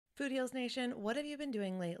Food Heals Nation, what have you been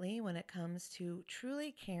doing lately when it comes to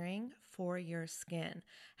truly caring for your skin?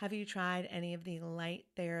 Have you tried any of the light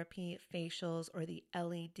therapy facials or the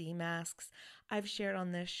LED masks? I've shared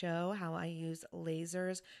on this show how I use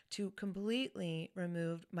lasers to completely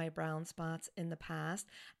remove my brown spots in the past,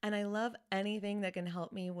 and I love anything that can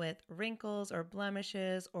help me with wrinkles or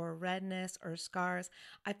blemishes or redness or scars.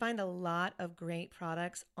 I find a lot of great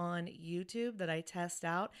products on YouTube that I test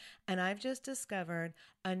out, and I've just discovered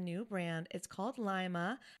a new brand. It's called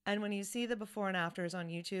Lima. And when you see the before and afters on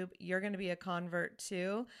YouTube, you're going to be a convert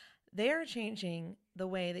too. They are changing the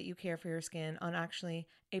way that you care for your skin on actually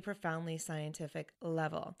a profoundly scientific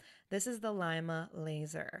level. This is the Lima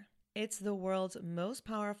laser. It's the world's most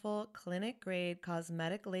powerful clinic-grade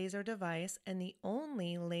cosmetic laser device and the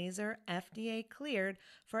only laser FDA cleared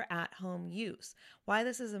for at-home use. Why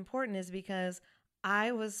this is important is because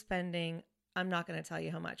I was spending, I'm not going to tell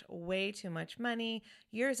you how much, way too much money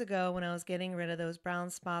years ago when I was getting rid of those brown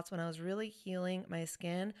spots, when I was really healing my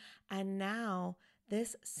skin. And now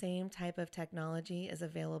this same type of technology is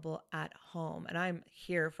available at home, and I'm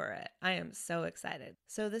here for it. I am so excited.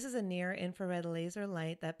 So this is a near-infrared laser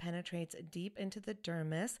light that penetrates deep into the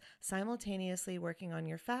dermis, simultaneously working on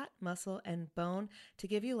your fat, muscle, and bone to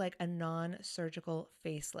give you like a non-surgical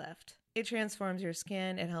facelift. It transforms your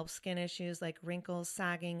skin. It helps skin issues like wrinkles,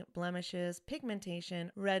 sagging, blemishes,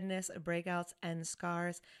 pigmentation, redness, breakouts, and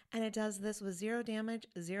scars. And it does this with zero damage,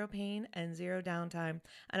 zero pain, and zero downtime.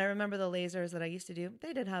 And I remember the lasers that I used to do,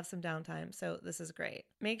 they did have some downtime, so this is great.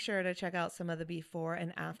 Make sure to check out some of the before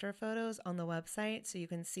and after photos on the website so you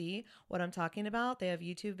can see what I'm talking about. They have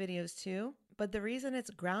YouTube videos too. But the reason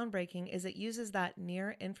it's groundbreaking is it uses that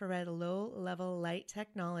near-infrared low-level light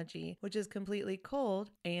technology, which is completely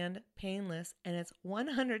cold and painless, and it's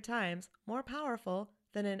 100 times more powerful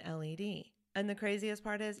than an LED. And the craziest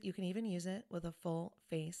part is you can even use it with a full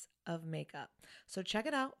face of makeup. So check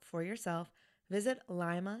it out for yourself. Visit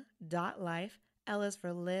lima.life. L is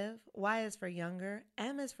for live, Y is for younger,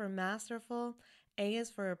 M is for masterful, A is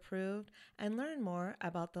for approved, and learn more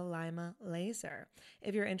about the Lima laser.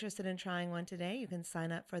 If you're interested in trying one today, you can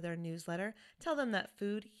sign up for their newsletter. Tell them that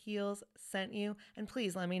Food Heals sent you, and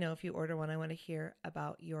please let me know if you order one. I want to hear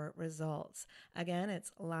about your results. Again,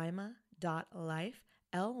 it's lima.life,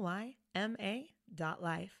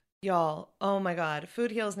 Lyma.life. Y'all, oh my God,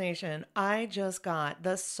 Food Heals Nation, I just got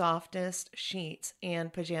the softest sheets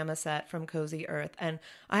and pajama set from Cozy Earth, and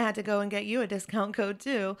I had to go and get you a discount code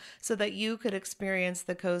too so that you could experience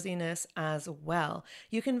the coziness as well.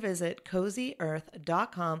 You can visit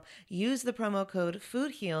CozyEarth.com, use the promo code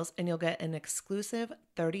FoodHeals, and you'll get an exclusive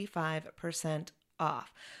 35%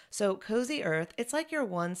 off. So Cozy Earth, it's like your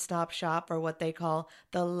one-stop shop for what they call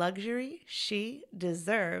the luxury she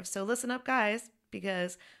deserves. So listen up, guys,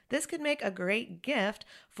 because this could make a great gift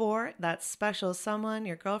for that special someone,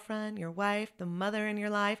 your girlfriend, your wife, the mother in your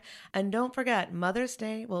life. And don't forget, Mother's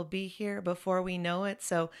Day will be here before we know it.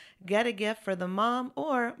 So get a gift for the mom,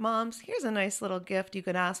 or moms, here's a nice little gift you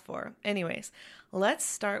could ask for. Anyways, let's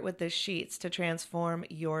start with the sheets to transform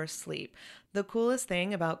your sleep. The coolest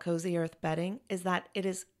thing about Cozy Earth bedding is that it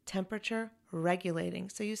is temperature regulating,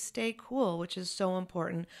 so you stay cool, which is so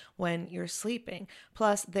important when you're sleeping.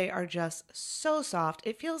 Plus, they are just so soft.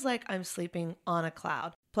 It feels like I'm sleeping on a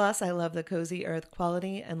cloud. Plus, I love the Cozy Earth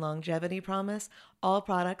quality and longevity promise. All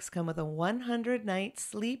products come with a 100-night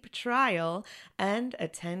sleep trial and a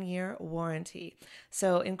 10-year warranty.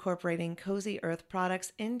 So incorporating Cozy Earth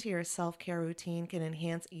products into your self-care routine can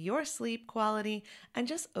enhance your sleep quality and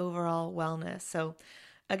just overall wellness. So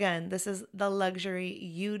again, this is the luxury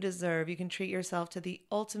you deserve. You can treat yourself to the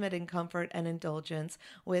ultimate in comfort and indulgence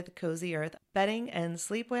with Cozy Earth bedding and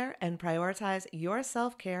sleepwear, and prioritize your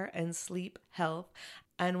self-care and sleep health.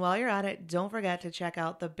 And while you're at it, don't forget to check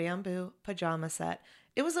out the bamboo pajama set.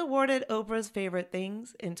 It was awarded Oprah's Favorite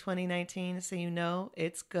Things in 2019, so you know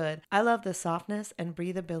it's good. I love the softness and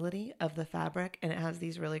breathability of the fabric, and it has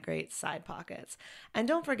these really great side pockets. And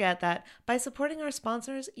don't forget that by supporting our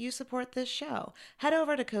sponsors, you support this show. Head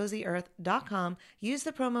over to CozyEarth.com, use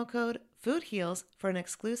the promo code FoodHeals for an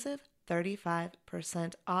exclusive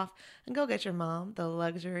 35% off, and go get your mom the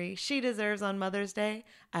luxury she deserves on Mother's Day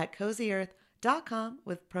at CozyEarth.com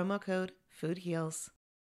with promo code FoodHeals.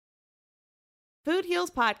 Food Heals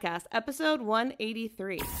Podcast, episode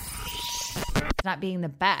 183. It's not being the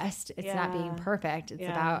best. It's not being perfect. It's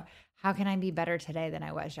about how can I be better today than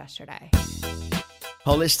I was yesterday.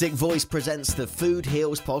 Holistic Voice presents the Food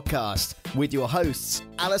Heals Podcast with your hosts,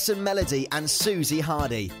 Alison Melody and Susie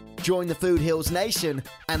Hardy. Join the Food Heals Nation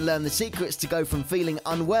and learn the secrets to go from feeling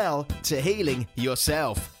unwell to healing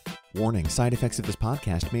yourself. Warning, side effects of this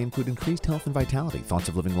podcast may include increased health and vitality, thoughts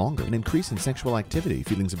of living longer, an increase in sexual activity,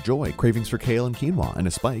 feelings of joy, cravings for kale and quinoa, and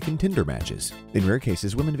a spike in Tinder matches. In rare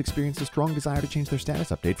cases, women have experienced a strong desire to change their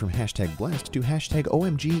status update from #blessed to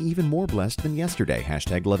 #OMG even more blessed than yesterday,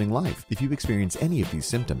 #loving life. If you experience any of these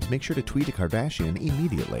symptoms, make sure to tweet a Kardashian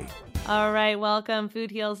immediately. All right, welcome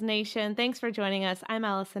Food Heals Nation. Thanks for joining us. I'm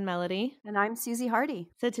Allison Melody. And I'm Susie Hardy.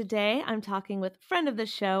 So today I'm talking with friend of the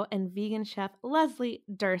show and vegan chef Leslie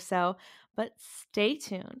Durso. But stay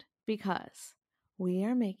tuned because we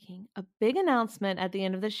are making a big announcement at the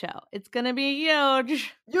end of the show. It's going to be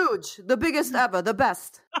huge. Huge. The biggest ever. The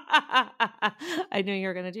best. I knew you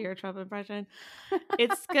were going to do your Trump impression.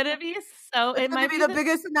 It's going to be so... It might be the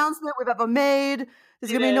biggest announcement we've ever made.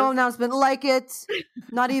 There's going to be no announcement like it.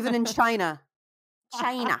 Not even in China.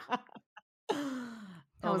 China.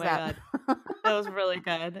 How was that? God. That was really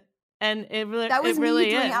good. And it really, that was it really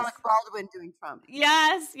me doing is. Alec Baldwin doing Trump.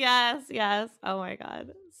 Yes. Oh my God.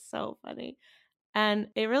 So funny. And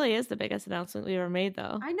it really is the biggest announcement we ever made,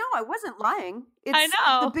 though. I know. I wasn't lying. It's I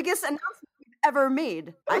know. the biggest announcement we've ever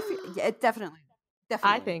made. I feel it definitely.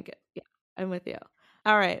 I think, yeah, I'm with you.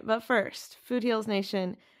 All right. But first, Food Heals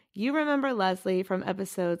Nation, you remember Leslie from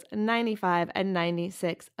episodes 95 and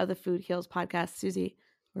 96 of the Food Heals podcast. Susie,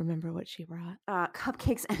 remember what she brought?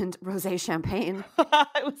 Cupcakes and rosé champagne.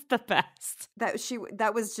 It was the best.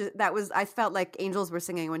 I felt like angels were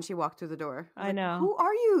singing when she walked through the door. I know. Who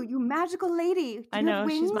are you? You magical lady. Do I you know. have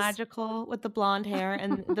wings? She's magical with the blonde hair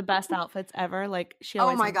and the best outfits ever. Like she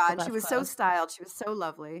always. Oh my has the God. best She was clothes. so styled. She was so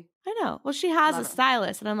lovely. I know. Well, she has Love a her.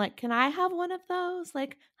 stylist, and I'm like, can I have one of those?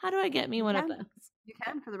 Like, how do I get me one of those? You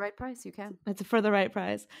can for the right price. You can. It's for the right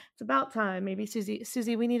price. It's about time. Maybe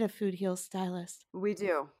Susie, we need a Food Heals stylist. We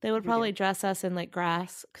do. They would probably dress us in like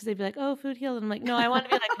grass because they'd be like, oh, Food Heals. I'm like, no, I want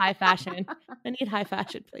to be like high fashion. I need high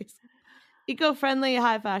fashion, please. Eco-friendly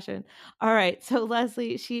high fashion. All right. So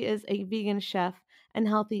Leslie, she is a vegan chef and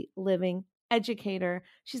healthy living educator.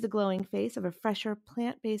 She's the glowing face of a fresher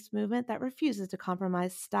plant-based movement that refuses to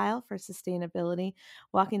compromise style for sustainability.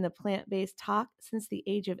 Walking the plant-based talk since the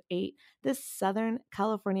age of 8, this Southern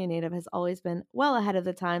California native has always been well ahead of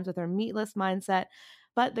the times with her meatless mindset,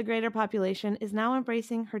 but the greater population is now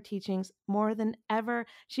embracing her teachings more than ever.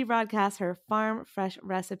 She broadcasts her farm-fresh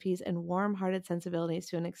recipes and warm-hearted sensibilities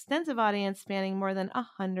to an extensive audience spanning more than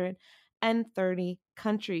 130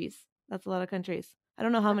 countries. That's a lot of countries. I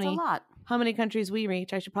don't know how many countries we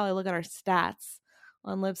reach. I should probably look at our stats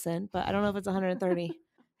on Libsyn, but I don't know if it's 130.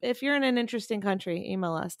 If you're in an interesting country,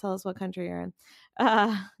 email us. Tell us what country you're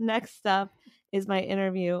in. Next up is my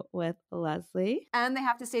interview with Leslie. And they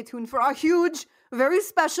have to stay tuned for our huge, very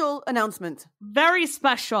special announcement. Very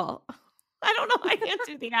special. I don't know. I can't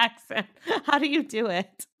do the accent. How do you do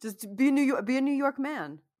it? Just be a New York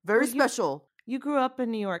man. Very special. You grew up in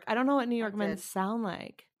New York. I don't know what New York men sound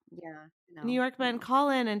like. Yeah. No, New York men, call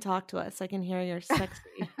in and talk to us. I can hear your sexy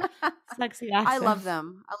accent. I love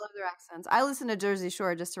them. I love their accents. I listen to Jersey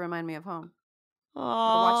Shore just to remind me of home. Oh,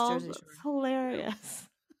 watch Jersey Shore. That's hilarious.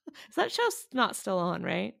 Is that show not still on,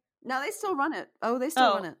 right? No, they still run it. Oh, they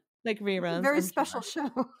still run it. Like reruns. It's a very special show.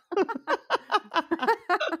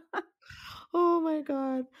 Oh my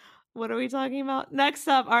God. What are we talking about? Next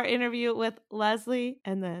up, our interview with Leslie.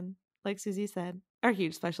 And then, like Susie said, our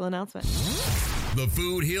huge special announcement. The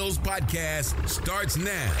Food Heals Podcast starts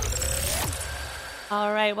now.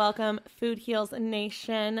 All right, welcome, Food Heals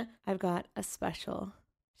Nation. I've got a special.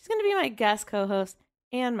 She's going to be my guest co-host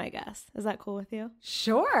and my guest. Is that cool with you?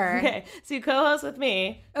 Sure. Okay, so you co-host with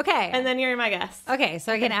me. Okay. And then you're my guest. Okay,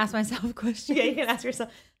 so I can ask myself questions. Yeah, you can ask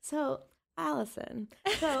yourself. So, Allison.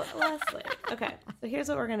 So, Leslie. Okay, so here's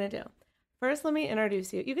what we're going to do. First, let me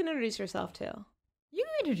introduce you. You can introduce yourself, too. You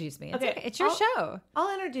introduce me. It's Okay, it's your show.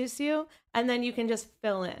 I'll introduce you, and then you can just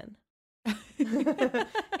fill in.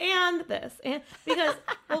 And this. And because,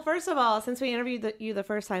 well, first of all, since we interviewed you the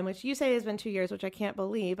first time, which you say has been 2 years, which I can't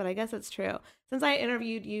believe, but I guess it's true. Since I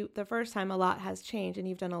interviewed you the first time, a lot has changed, and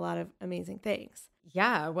you've done a lot of amazing things.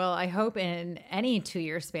 Yeah, well, I hope in any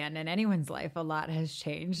 2-year span in anyone's life, a lot has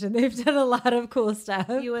changed, and they've done a lot of cool stuff.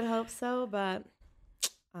 You would hope so, but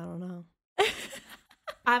I don't know.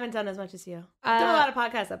 I haven't done as much as you. I've done a lot of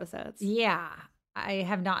podcast episodes. Yeah, I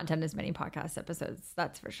have not done as many podcast episodes,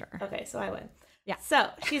 that's for sure. Okay, so I win. Yeah. So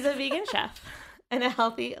she's a vegan chef and a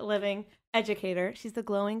healthy living educator. She's the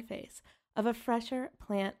glowing face of a fresher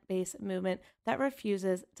plant-based movement that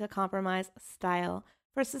refuses to compromise style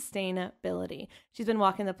for sustainability. She's been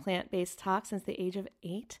walking the plant-based talk since the age of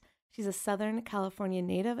 8. She's a Southern California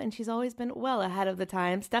native, and she's always been well ahead of the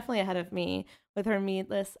times, definitely ahead of me, with her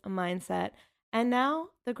meatless mindset. And now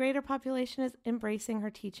the greater population is embracing her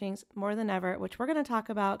teachings more than ever, which we're going to talk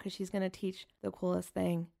about because she's going to teach the coolest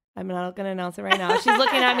thing. I'm not going to announce it right now. She's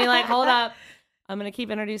looking at me like, hold up. I'm going to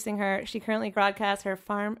keep introducing her. She currently broadcasts her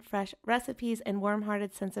farm fresh recipes and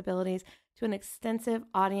warm-hearted sensibilities to an extensive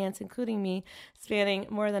audience, including me, spanning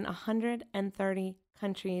more than 130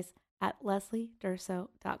 countries at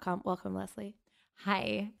lesliedurso.com. Welcome, Leslie.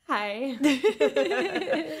 Hi. 3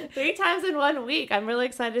 times in 1 week. I'm really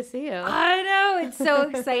excited to see you. I know. It's so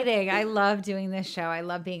exciting. I love doing this show. I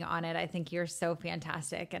love being on it. I think you're so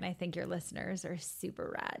fantastic. And I think your listeners are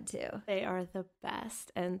super rad too. They are the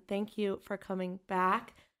best. And thank you for coming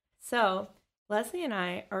back. So Leslie and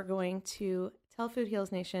I are going to tell Food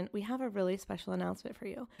Heals Nation, we have a really special announcement for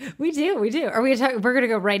you. We do. Are we we're going to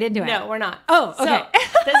go right into it? No, we're not. Oh, okay. So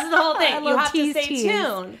this is the whole thing. You have to stay tease.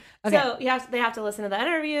 tuned. Okay. So they have to listen to the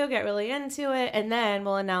interview, get really into it, and then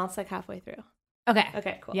we'll announce like halfway through. Okay.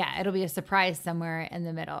 Okay, cool. Yeah, it'll be a surprise somewhere in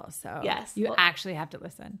the middle. So yes, you actually have to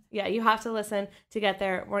listen. Yeah, you have to listen to get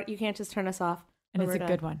there. You can't just turn us off. And it's a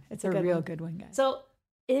good one. It's a real good one, guys. So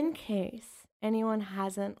in case anyone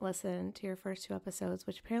hasn't listened to your first 2 episodes,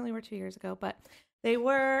 which apparently were 2 years ago, but they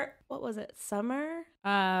were, what was it, summer?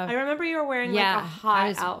 I remember you were wearing like a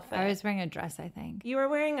hot outfit. I was wearing a dress, I think. You were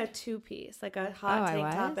wearing a 2-piece, like a hot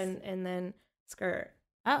tank top and then skirt.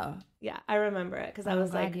 Oh. Yeah, I remember it because I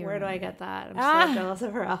was like, where do I get that? I'm so jealous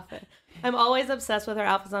of her outfit. I'm always obsessed with her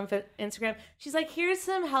outfits on Instagram. She's like, here's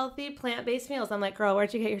some healthy plant-based meals. I'm like, girl,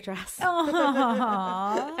 where'd you get your dress?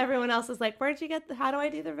 Everyone else is like, how do I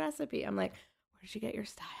do the recipe? I'm like, where'd you get your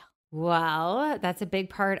style? Well, that's a big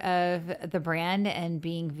part of the brand, and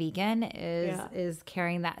being vegan is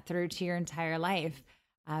carrying that through to your entire life.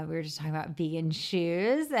 We were just talking about vegan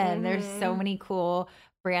shoes, and there's so many cool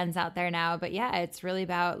brands out there now. But yeah, it's really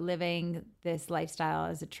about living this lifestyle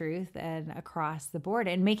as a truth and across the board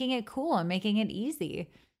and making it cool and making it easy.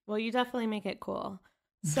 Well, you definitely make it cool.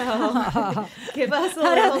 So give us a I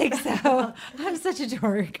little. don't think so. I'm such a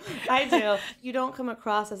dork. I do. You don't come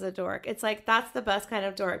across as a dork. It's like that's the best kind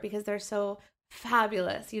of dork because they're so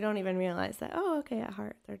fabulous. You don't even realize that. Oh, okay. At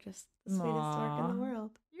heart, they're just the sweetest dork in the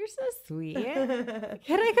world. You're so sweet. Can I come do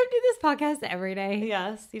this podcast every day?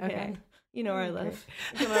 Yes, you can. You know where I live.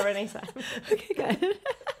 Come over anytime. Okay, good.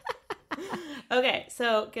 Okay,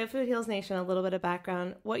 so give Food Heals Nation a little bit of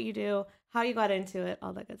background, what you do, how you got into it,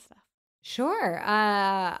 all that good stuff. Sure.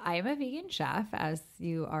 I am a vegan chef, as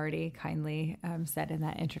you already kindly said in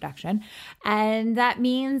that introduction. And that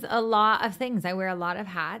means a lot of things. I wear a lot of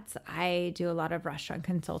hats. I do a lot of restaurant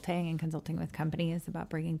consulting and consulting with companies about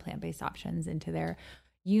bringing plant-based options into their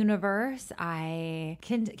universe. I'll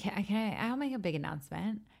make a big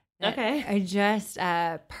announcement. Okay. I just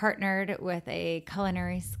partnered with a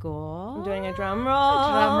culinary school. I'm doing a drum roll.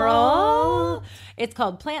 Drum roll. It's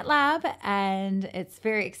called Plant Lab, and it's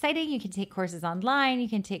very exciting. You can take courses online. You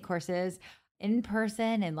can take courses in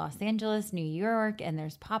person in Los Angeles, New York, and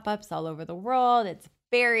there's pop-ups all over the world. It's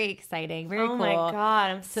very exciting, very cool. Oh my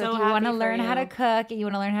God, I'm so happy. So if you want to learn how to cook and you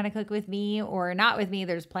want to learn how to cook with me or not with me,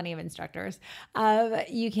 there's plenty of instructors.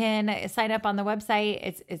 You can sign up on the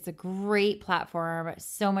website. It's a great platform.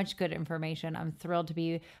 So much good information. I'm thrilled to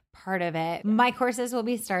be part of it. My courses will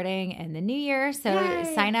be starting in the new year. So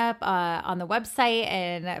sign up on the website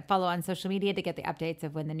and follow on social media to get the updates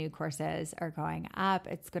of when the new courses are going up.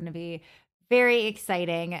 It's going to be very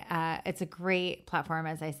exciting. It's a great platform,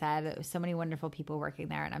 as I said. So many wonderful people working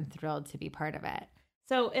there, and I'm thrilled to be part of it.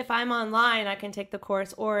 So if I'm online, I can take the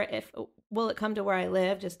course, or will it come to where I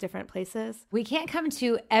live, just different places? We can't come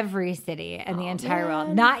to every city in the entire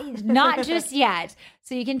world, not just yet.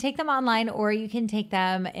 So you can take them online, or you can take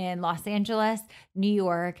them in Los Angeles, New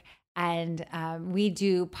York, and we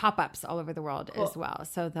do pop-ups all over the world as well.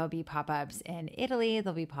 So there'll be pop-ups in Italy.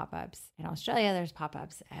 There'll be pop-ups in Australia. There's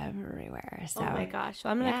pop-ups everywhere. So, oh my gosh. So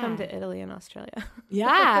I'm going to come to Italy and Australia.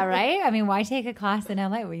 Yeah, right? I mean, why take a class in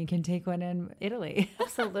LA when you can take one in Italy?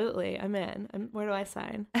 Absolutely. I'm in. Where do I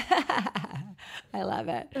sign? I love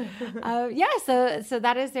it. So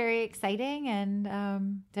that is very exciting.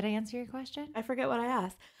 And did I answer your question? I forget what I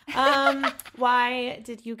asked. Why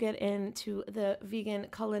did you get into the vegan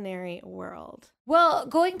culinary world? Well,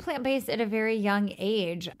 going plant-based at a very young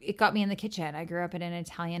age, it got me in the kitchen. I grew up in an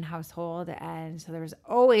Italian household, and so there was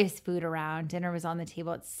always food around. Dinner was on the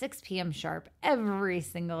table at 6 p.m. sharp every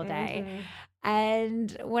single day. Mm-hmm.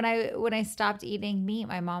 And when I stopped eating meat,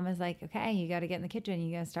 my mom was like, okay, you got to get in the kitchen.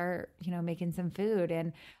 You got to start, making some food.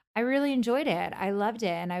 And I really enjoyed it. I loved it.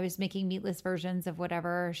 And I was making meatless versions of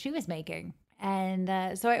whatever she was making.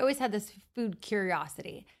 And so I always had this food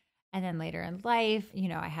curiosity. And then later in life,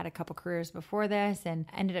 I had a couple careers before this and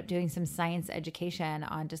ended up doing some science education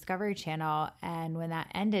on Discovery Channel. And when that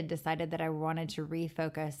ended, decided that I wanted to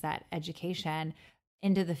refocus that education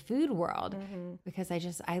into the food world because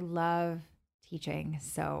I love teaching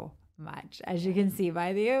so much, as you can see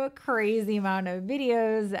by the crazy amount of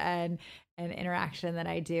videos and interaction that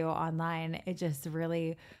I do online. It just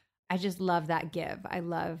really, I just love that give. I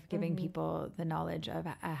love giving people the knowledge of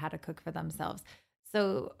how to cook for themselves.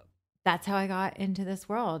 So that's how I got into this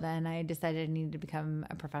world. And I decided I needed to become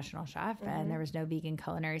a professional chef. And there was no vegan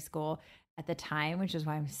culinary school at the time, which is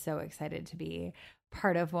why I'm so excited to be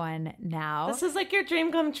part of one now. This is like your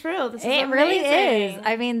dream come true. This is it amazing. really is.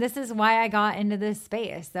 I mean, this is why I got into this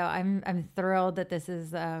space. So I'm thrilled that this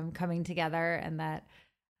is coming together and that,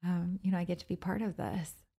 I get to be part of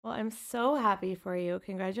this. Well, I'm so happy for you.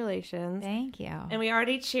 Congratulations. Thank you. And we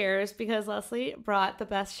already cheers because Leslie brought the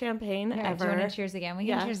best champagne ever. Do you want to cheers again? We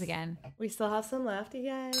can cheers again. We still have some left.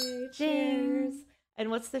 Yay. Cheers. And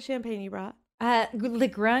what's the champagne you brought? Le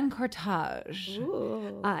Grand Cortage.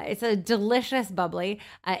 Ooh. It's a delicious bubbly.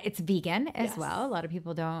 It's vegan as well. A lot of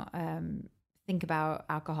people don't think about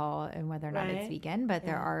alcohol and whether or not it's vegan, but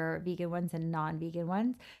there are vegan ones and non-vegan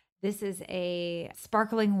ones. This is a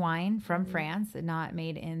sparkling wine from France, not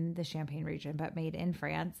made in the Champagne region, but made in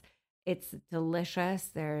France. It's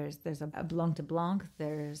delicious. There's a Blanc de Blanc.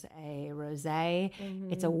 There's a Rosé.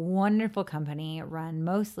 It's a wonderful company run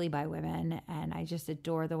mostly by women, and I just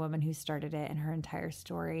adore the woman who started it and her entire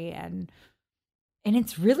story. And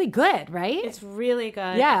it's really good, right? It's really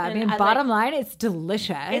good. Yeah, and I mean, bottom line, it's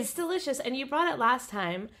delicious. It's delicious. And you brought it last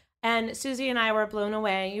time. And Susie and I were blown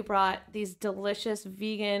away. You brought these delicious,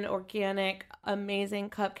 vegan, organic,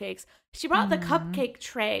 amazing cupcakes. She brought the cupcake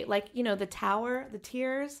tray, like, the tower, the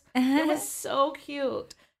tiers. It was so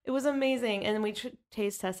cute. It was amazing. And then we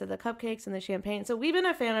taste tested the cupcakes and the champagne. So we've been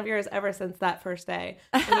a fan of yours ever since that first day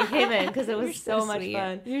when you came in because it was so much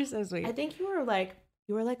fun. You're so sweet. I think you were like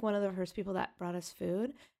one of the first people that brought us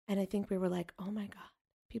food. And I think we were like, oh my God,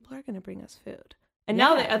 people are going to bring us food. And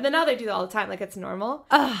now they do that all the time. Like, it's normal.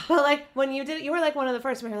 But like when you did it, you were like one of the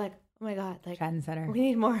first. And we were like, oh my God, like trendsetter. We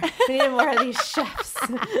need more of these chefs,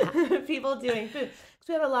 people doing food. Because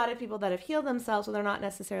we have a lot of people that have healed themselves, but they're not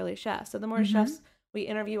necessarily chefs. So the more chefs we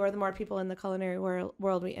interview, or the more people in the culinary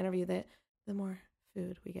world we interview, the more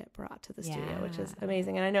food we get brought to the studio, which is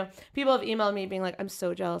amazing. And I know people have emailed me being like, I'm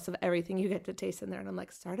so jealous of everything you get to taste in there. And I'm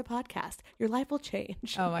like, start a podcast. Your life will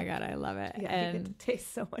change. Oh my God, I love it. Yeah, and you get to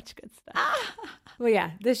taste so much good stuff. Well,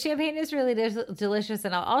 yeah, the champagne is really delicious.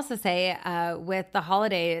 And I'll also say with the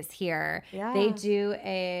holidays here, they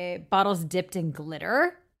do bottles dipped in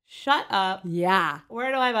glitter. Shut up. Yeah.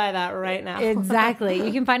 Where do I buy that right now? Exactly.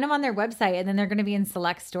 You can find them on their website, and then they're going to be in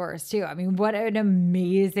select stores too. I mean, what an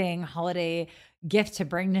amazing holiday gift to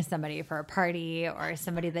bring to somebody for a party or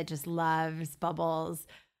somebody that just loves bubbles.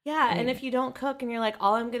 Yeah. And if you don't cook and you're like,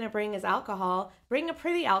 all I'm going to bring is alcohol, bring a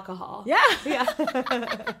pretty alcohol. Yeah. Yeah.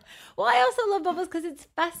 Well, I also love bubbles because it's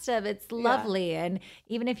festive. It's lovely. And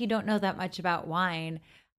even if you don't know that much about wine,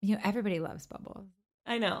 everybody loves bubbles.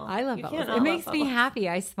 I know. I love bubbles. It makes me happy.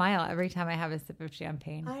 I smile every time I have a sip of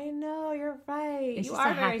champagne. I know. You're right. It's you just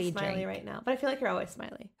are a very happy smiley drink. right now, but I feel like you're always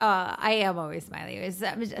smiley. I am always smiley.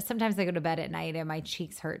 Sometimes I go to bed at night and my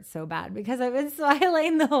cheeks hurt so bad because I've been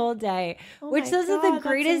smiling the whole day, which those are the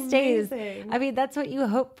greatest days. I mean, that's what you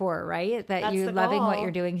hope for, right? That you're loving what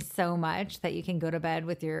you're doing so much that you can go to bed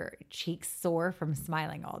with your cheeks sore from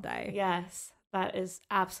smiling all day. Yes, that is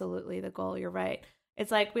absolutely the goal. You're right. It's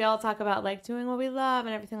like we all talk about like doing what we love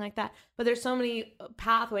and everything like that. But there's so many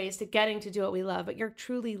pathways to getting to do what we love, but you're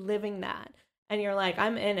truly living that. And you're like,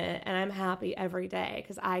 I'm in it and I'm happy every day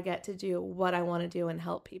because I get to do what I want to do and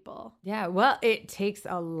help people. Yeah. Well, it takes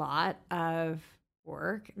a lot of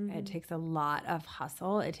work. It takes a lot of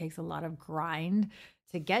hustle. It takes a lot of grind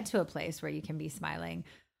to get to a place where you can be smiling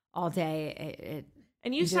all day.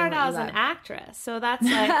 And you start out as an actress. So that's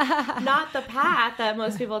like not the path that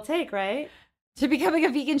most people take, right? To becoming a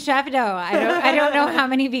vegan chef? No, I don't know how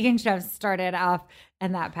many vegan chefs started off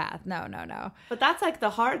in that path. No. But that's like the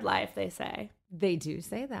hard life, they say. They do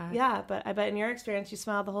say that. Yeah, but I bet in your experience you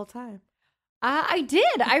smiled the whole time. I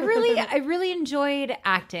did. I really enjoyed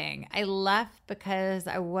acting. I left because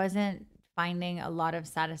I wasn't finding a lot of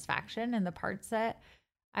satisfaction in the parts that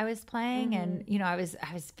I was playing. And, I was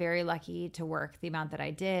very lucky to work the amount that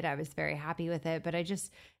I did. I was very happy with it, but I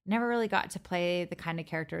just never really got to play the kind of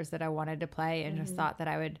characters that I wanted to play and just thought that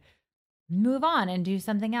I would move on and do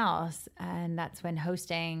something else. And that's when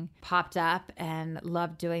hosting popped up and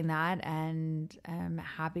loved doing that. And I'm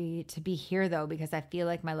happy to be here though, because I feel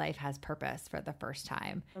like my life has purpose for the first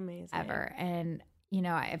time ever. And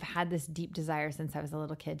I've had this deep desire since I was a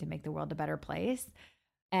little kid to make the world a better place.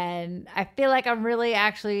 And I feel like I'm really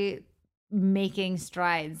actually making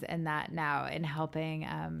strides in that now, in helping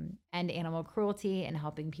end animal cruelty and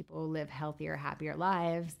helping people live healthier, happier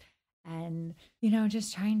lives. And,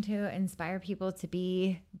 just trying to inspire people to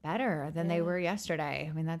be better than they were yesterday.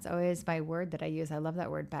 I mean, that's always my word that I use. I love that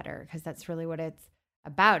word, better, because that's really what it's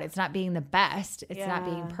about. It's not being the best. It's not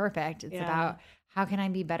being perfect. It's about how can I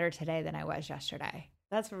be better today than I was yesterday?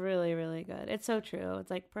 That's really, really good. It's so true. It's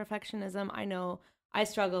like perfectionism. I know I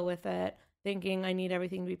struggle with it, thinking I need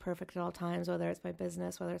everything to be perfect at all times, whether it's my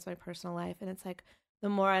business, whether it's my personal life. And it's like, the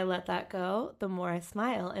more I let that go, the more I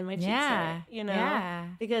smile and my cheeks hurt,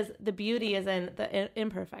 because the beauty is in the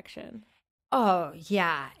imperfection. Oh,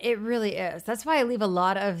 yeah, it really is. That's why I leave a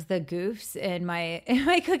lot of the goofs in my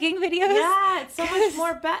cooking videos. Yeah, it's so much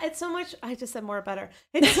more it's so much, I just said more better.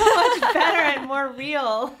 It's so much better and more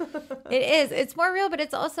real. It is. It's more real, but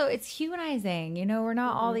it's humanizing. We're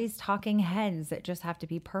not all these talking heads that just have to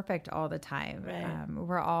be perfect all the time. Right.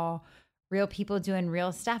 We're all real people doing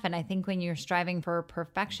real stuff. And I think when you're striving for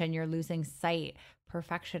perfection, you're losing sight.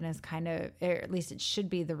 Perfection is kind of, or at least it should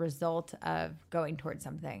be, the result of going towards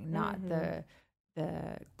something, not the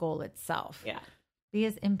goal itself. Yeah. Be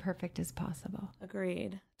as imperfect as possible.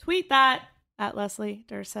 Agreed. Tweet that at Leslie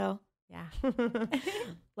Durso. Yeah.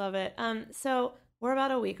 Love it. So we're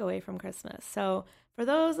about a week away from Christmas. So for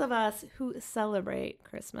those of us who celebrate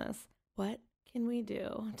Christmas, what can we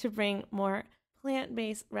do to bring more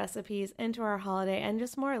plant-based recipes into our holiday and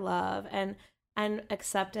just more love and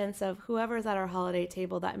acceptance of whoever's at our holiday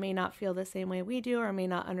table that may not feel the same way we do or may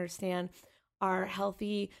not understand our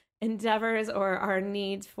healthy endeavors or our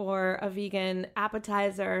needs for a vegan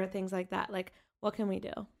appetizer, things like that. Like, what can we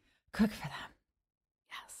do? Cook for them.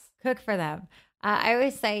 Yes. Cook for them. I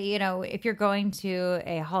always say, if you're going to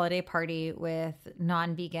a holiday party with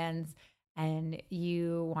non-vegans and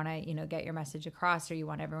you want to, get your message across, or you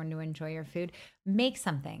want everyone to enjoy your food, make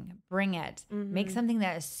something, bring it, make something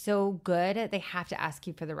that is so good, they have to ask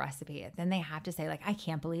you for the recipe. Then they have to say, like, I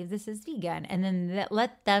can't believe this is vegan. And then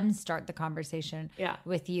let them start the conversation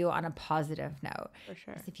with you on a positive note. For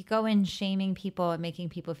sure. If you go in shaming people and making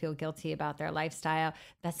people feel guilty about their lifestyle,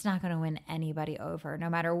 that's not going to win anybody over, no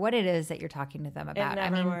matter what it is that you're talking to them about. It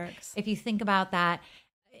never works. If you think about that,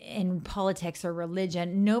 in politics or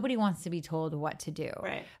religion, nobody wants to be told what to do.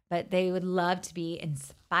 Right. But they would love to be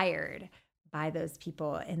inspired by those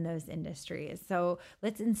people in those industries. So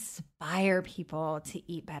let's inspire people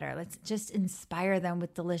to eat better. Let's just inspire them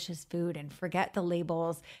with delicious food and forget the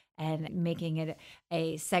labels and making it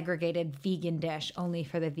a segregated vegan dish only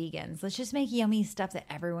for the vegans. Let's just make yummy stuff that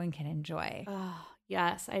everyone can enjoy. Oh,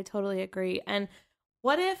 yes, I totally agree. And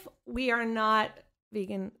what if we are not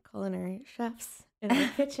vegan culinary chefs in the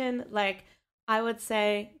kitchen? Like, I would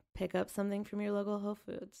say pick up something from your local Whole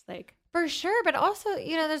Foods. Like, for sure. But also,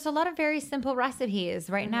 there's a lot of very simple recipes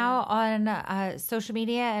right now on social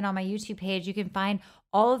media and on my YouTube page. You can find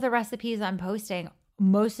all of the recipes I'm posting.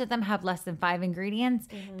 Most of them have less than 5 ingredients.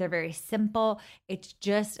 They're very simple. It's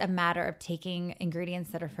just a matter of taking ingredients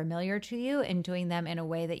that are familiar to you and doing them in a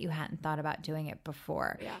way that you hadn't thought about doing it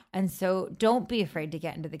before. Yeah. And so don't be afraid to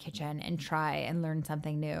get into the kitchen and try and learn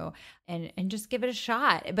something new and just give it a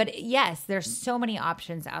shot. But yes, there's so many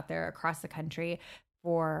options out there across the country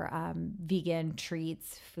for vegan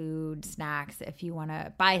treats, food, snacks, if you want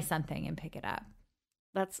to buy something and pick it up.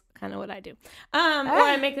 That's kind of what I do. Or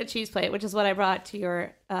I make the cheese plate, which is what I brought to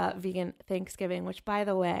your vegan Thanksgiving, which, by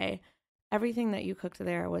the way, everything that you cooked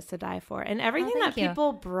there was to die for. And everything that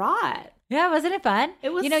people brought. Yeah, wasn't it fun? It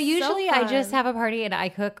was usually so fun. I just have a party and I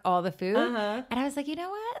cook all the food. Uh-huh. And I was like, you know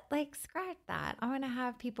what? Like, scratch that. I'm going to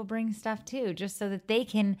have people bring stuff too, just so that they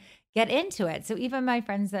can get into it. So even my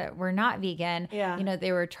friends that were not vegan,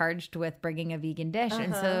 they were charged with bringing a vegan dish.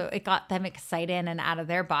 And so it got them excited and out of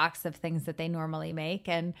their box of things that they normally make.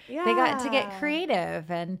 And they got to get creative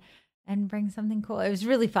and bring something cool. It was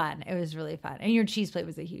really fun. And your cheese plate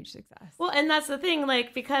was a huge success. Well, and that's the thing,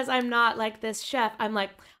 like, because I'm not like this chef, I'm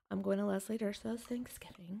like, I'm going to Leslie Durso's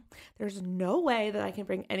Thanksgiving. There's no way that I can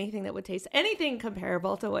bring anything that would taste anything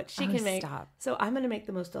comparable to what she can make. Stop. So I'm going to make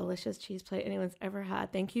the most delicious cheese plate anyone's ever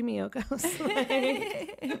had. Thank you, Miyokos.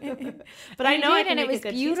 But I know I can and make it was a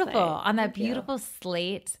good beautiful cheese plate. on that beautiful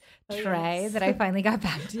slate tray that I finally got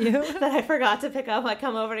back to you. That I forgot to pick up. I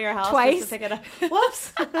come over to your house Twice. just to pick it up.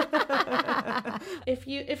 Whoops.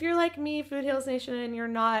 If you're like me, Food Heals Nation, and you're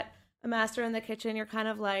not a master in the kitchen. You're kind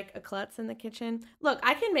of like a klutz in the kitchen. Look,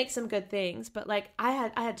 I can make some good things, but like I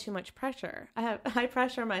had too much pressure. I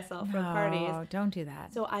pressure myself for parties. No, don't do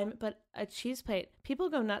that. So but a cheese plate, people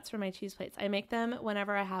go nuts for my cheese plates. I make them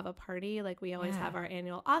whenever I have a party. Like we always have our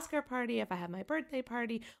annual Oscar party. If I have my birthday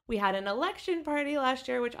party, we had an election party last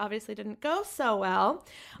year, which obviously didn't go so well,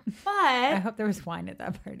 but I hope there was wine at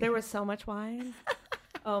that party. there was so much wine.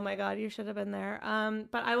 Oh my God, you should have been there.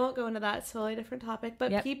 But I won't go into that. It's a totally different topic.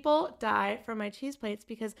 But people die for my cheese plates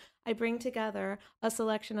because I bring together a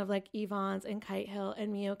selection of like Yvonne's and Kite Hill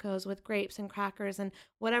and Miyoko's with grapes and crackers and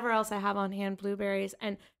whatever else I have on hand, blueberries.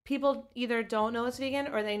 And people either don't know it's vegan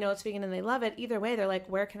or they know it's vegan and they love it. Either way, they're like,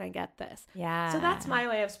 where can I get this? Yeah. So that's my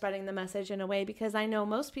way of spreading the message in a way, because I know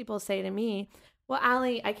most people say to me, well,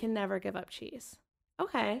 Allie, I can never give up cheese.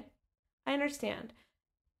 Okay, I understand.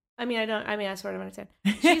 I sort of understand.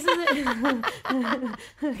 Cheese isn't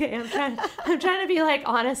okay. I'm trying to be like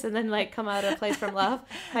honest and then like come out of a place from love.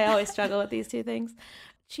 I always struggle with these two things.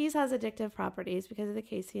 Cheese has addictive properties because of the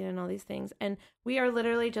casein and all these things, and we are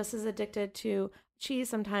literally just as addicted to cheese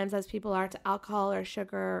sometimes as people are to alcohol or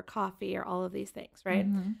sugar or coffee or all of these things, right?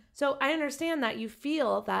 Mm-hmm. So I understand that you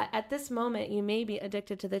feel that at this moment you may be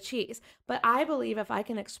addicted to the cheese, but I believe if I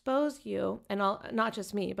can expose you, and not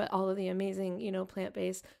just me, but all of the amazing,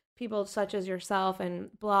 plant-based people such as yourself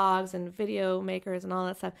and blogs and video makers and all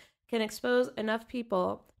that stuff, can expose enough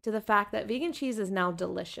people to the fact that vegan cheese is now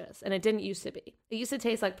delicious, and it didn't used to be. It used to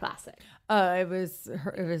taste like plastic. It was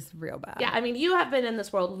real bad. Yeah, I mean, you have been in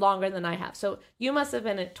this world longer than I have, so you must have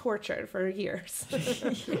been tortured for years.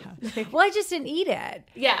 Yeah. Well, I just didn't eat it.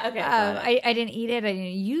 Yeah, okay. I didn't eat it. I didn't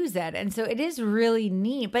use it, and so it is really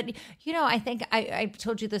neat. But I think I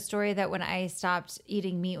told you the story that when I stopped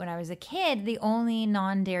eating meat when I was a kid, the only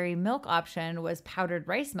non-dairy milk option was powdered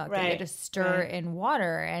rice milk that you had to stir in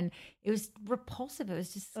water, and it was repulsive. It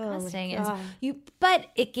was disgusting. But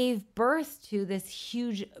it gave birth to this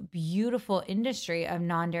huge, beautiful industry of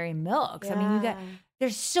non-dairy milks. Yeah. I mean,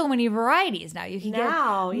 there's so many varieties now. You can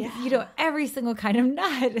get every single kind of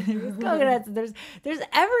nut. There's coconuts. There's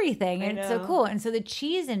everything. And it's so cool. And so the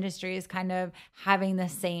cheese industry is kind of having the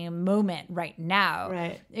same moment right now.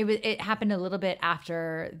 Right. It happened a little bit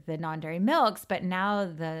after the non-dairy milks, but now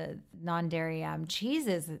the non-dairy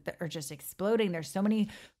cheeses are just exploding. There's so many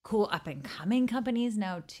cool up and coming companies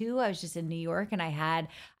now too. I was just in New York and I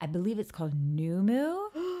believe it's called New Moo.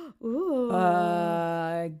 Ooh.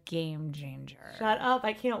 Game changer. Shut up.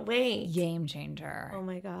 I can't wait. Game changer. Oh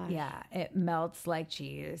my gosh. Yeah. It melts like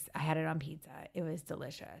cheese. I had it on pizza. It was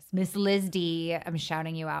delicious. Miss Liz D, I'm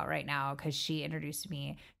shouting you out right now because she introduced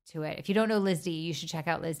me to it. If you don't know Liz D, you should check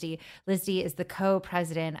out Liz D. Liz D is the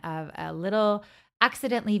co-president of a little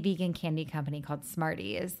accidentally vegan candy company called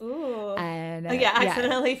Smarties. Ooh. And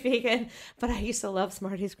accidentally vegan. But I used to love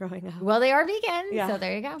Smarties growing up. Well, they are vegan. So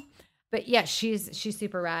there you go. But yeah, she's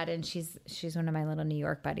super rad, and she's one of my little New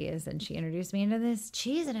York buddies, and she introduced me into this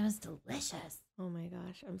cheese, and it was delicious. Oh my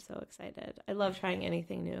gosh, I'm so excited. I love trying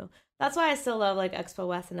anything new. That's why I still love like Expo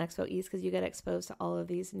West and Expo East, because you get exposed to all of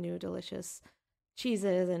these new delicious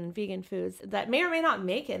cheeses and vegan foods that may or may not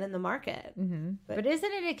make it in the market. Mm-hmm. But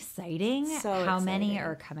isn't it exciting how many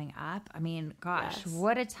are coming up? I mean, gosh,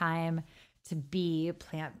 what a time to be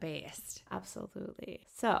plant-based. Absolutely.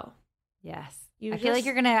 So, yes. I feel like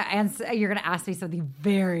you're gonna ask me something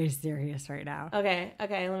very serious right now. Okay,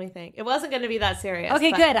 let me think. It wasn't gonna be that serious.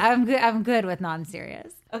 Okay, good. I'm good with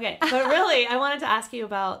non-serious. Okay, but really, I wanted to ask you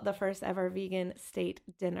about the first ever vegan state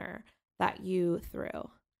dinner that you threw.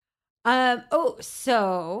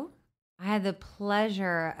 So I had the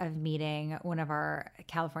pleasure of meeting one of our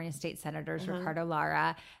California state senators, Ricardo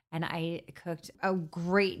Lara, and I cooked a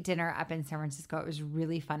great dinner up in San Francisco. It was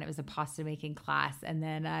really fun. It was a pasta making class. And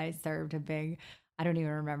then I served a big, I don't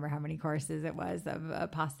even remember how many courses it was of a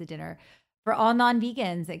pasta dinner for all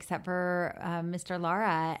non-vegans except for Mr.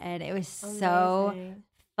 Lara. And it was so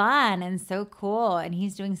fun and so cool. And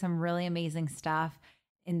he's doing some really amazing stuff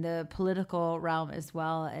in the political realm as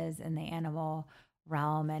well as in the animal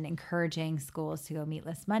realm, and encouraging schools to go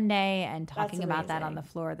Meatless Monday and talking about that on the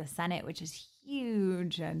floor of the Senate, which is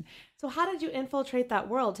huge. And so how did you infiltrate that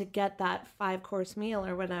world to get that 5-course meal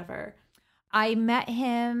or whatever? I met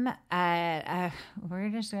him at, we're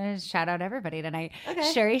just going to shout out everybody tonight.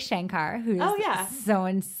 Okay. Sherry Shankar, who's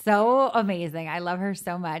so amazing. I love her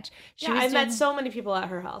so much. I met so many people at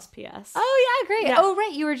her house, P.S. Oh, yeah, great. Yeah. Oh,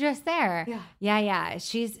 right. You were just there. Yeah.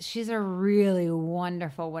 She's a really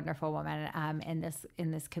wonderful, wonderful woman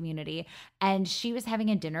in this community. And she was having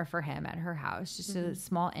a dinner for him at her house, just a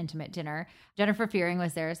small, intimate dinner. Jennifer Fearing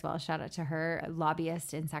was there as well. Shout out to her,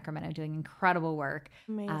 lobbyist in Sacramento doing incredible work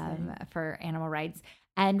for animal rights.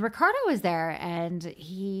 And Ricardo was there, and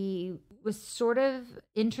he was sort of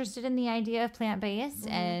interested in the idea of plant-based.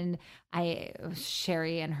 And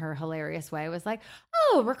Sherry, in her hilarious way, was like,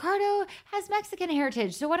 oh, Ricardo has Mexican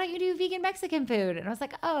heritage, so why don't you do vegan Mexican food? And I was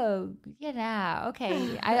like, oh, yeah,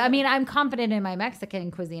 okay. I mean, I'm confident in my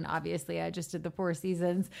Mexican cuisine, obviously. I just did the Four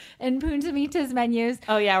Seasons and Punta Mita's menus.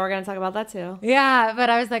 Oh, yeah, we're going to talk about that too. Yeah, but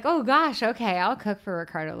I was like, oh, gosh, okay, I'll cook for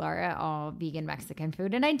Ricardo Lara all vegan Mexican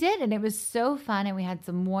food. And I did, and it was so fun, and we had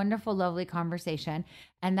some wonderful, lovely conversation.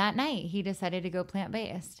 And that night, he decided to go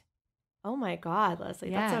plant-based. Oh my God,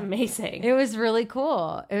 Leslie, Yeah. that's amazing. It was really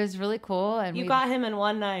cool. And You got him in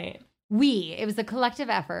one night. It was a collective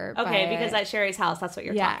effort. Okay, because at Sherry's house, that's what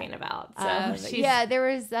you're talking about. So there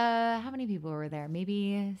was, how many people were there?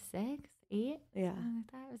 Maybe 6, 8? Yeah. Something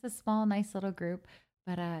like that. It was a small, nice little group,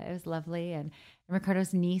 but it was lovely. And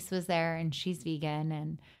Ricardo's niece was there, and she's vegan.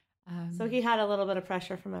 And so he had a little bit of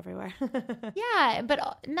pressure from everywhere. yeah,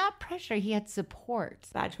 but not pressure. He had support.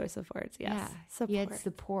 Bad choice of words. Yes. Yeah, Support. he had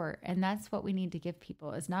support. And that's what we need to give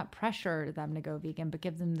people, is not pressure them to go vegan, but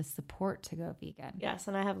give them the support to go vegan. Yes,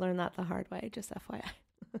 and I have learned that the hard way, just FYI.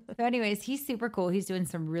 So anyways, he's super cool. He's doing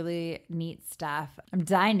some really neat stuff. I'm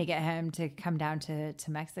dying to get him to come down to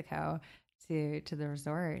Mexico, to the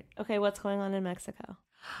resort. Okay, what's going on in Mexico?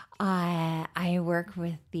 I work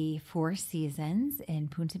with the Four Seasons in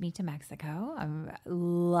Punta Mita, Mexico. I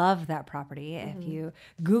love that property. If you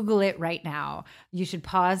Google it right now, you should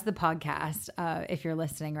pause the podcast if you're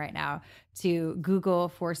listening right now to Google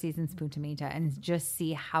Four Seasons Punta Mita and just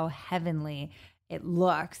see how heavenly it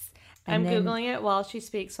looks. I'm Googling it while she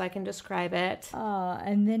speaks so I can describe it.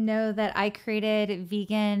 And then know that I created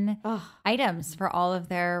vegan items for all of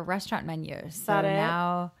their restaurant menus. Is that it?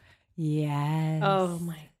 Now... Yes. Oh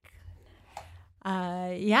my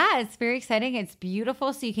goodness. Yeah, it's very exciting. It's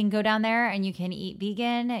beautiful. So you can go down there and you can eat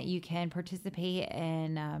vegan. You can participate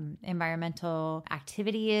in environmental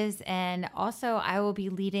activities. And also I will be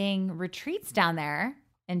leading retreats down there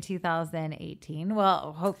in 2018.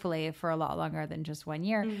 Well, hopefully for a lot longer than just 1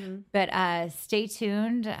 year. But stay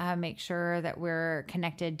tuned. Make sure that we're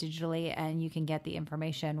connected digitally, and you can get the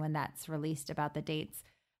information when that's released about the dates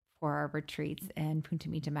for our retreats in Punta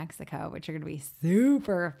Mita, Mexico, which are going to be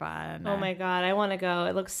super fun. Oh my God, I want to go.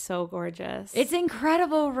 It looks so gorgeous. It's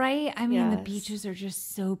incredible, right? I mean, the Yes. beaches are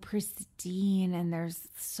just so pristine, and there's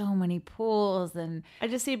so many pools, and I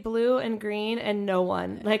just see blue and green and no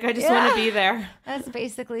one. Like, I just want to be there. that's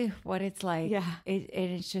basically what it's like. Yeah.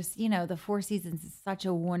 It's just, the Four Seasons is such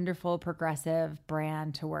a wonderful, progressive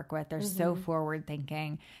brand to work with. They're so forward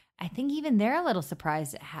thinking. I think even they're a little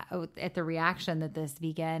surprised at the reaction that this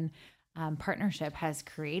vegan partnership has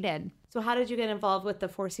created. So how did you get involved with the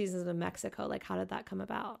Four Seasons of Mexico? Like, how did that come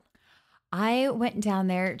about? I went down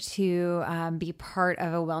there to be part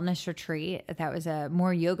of a wellness retreat that was a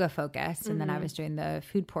more yoga focused, and then I was doing the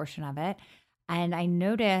food portion of it. And I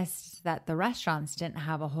noticed that the restaurants didn't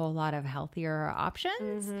have a whole lot of healthier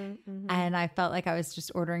options. And I felt like I was just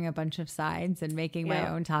ordering a bunch of sides and making my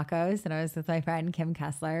own tacos. And I was with my friend Kim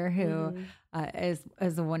Kessler, who is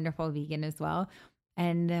a wonderful vegan as well.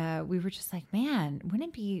 And we were just like, man, wouldn't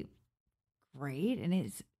it be great? And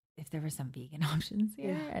if there were some vegan options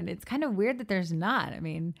here. Yeah. And it's kind of weird that there's not. I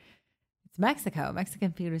mean, it's Mexico.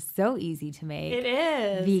 Mexican food is so easy to make. It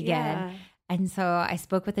is. Vegan. Yeah. And so I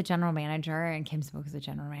spoke with the general manager, and Kim spoke with the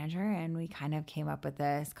general manager, and we kind of came up with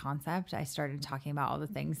this concept. I started talking about all the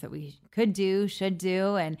things that we could do, should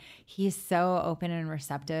do, and he's so open and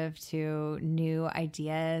receptive to new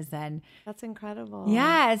ideas. And That's incredible.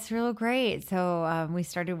 yeah, it's real great. So we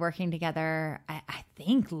started working together, I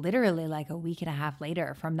think literally like a week and a half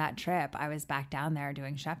later from that trip. I was back down there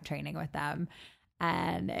doing chef training with them.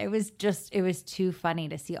 And it was too funny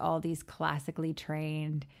to see all these classically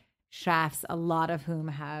trained chefs, a lot of whom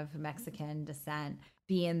have Mexican descent,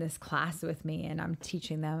 be in this class with me. And I'm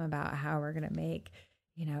teaching them about how we're going to make,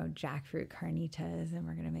 jackfruit carnitas, and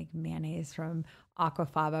we're going to make mayonnaise from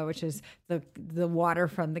aquafaba, which is the water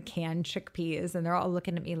from the canned chickpeas. And they're all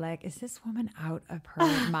looking at me like, is this woman out of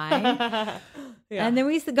her mind? Yeah. And then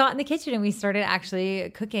we got in the kitchen and we started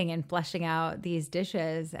actually cooking and fleshing out these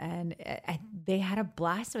dishes, and they had a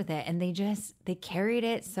blast with it, and they carried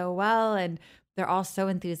it so well, and they're all so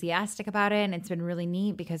enthusiastic about it. And it's been really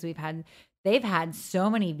neat because they've had so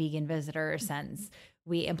many vegan visitors since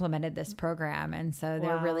we implemented this program. And so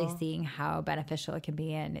they're really seeing how beneficial it can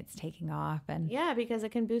be, and it's taking off. And Yeah, because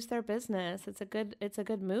it can boost their business. It's a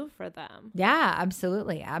good move for them. yeah,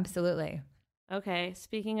 absolutely. Absolutely. Okay,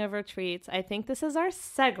 speaking of retreats, I think this is our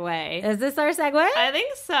segue. Is this our segue? I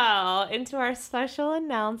think so. Into our special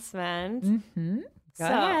announcement. Mm-hmm. Go So,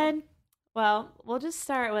 ahead. Well, we'll just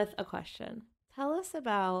start with a question. Tell us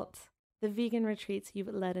about the vegan retreats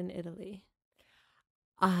you've led in Italy.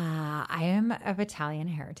 I am of Italian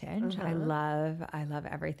heritage. Uh-huh. I love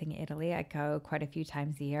everything Italy. I go quite a few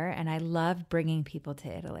times a year, and I love bringing people to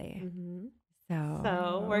Italy. Mm-hmm. So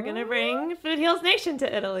So we're going to bring Food Heals Nation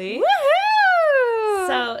to Italy. Woohoo!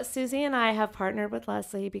 So Susie and I have partnered with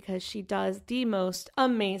Leslie because she does the most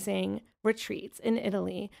amazing retreats in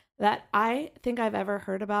Italy that I think I've ever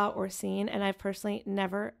heard about or seen. And I've personally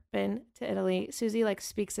never been to Italy. Susie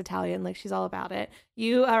speaks Italian, she's all about it.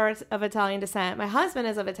 You are of Italian descent. My husband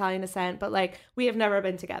is of Italian descent, but we have never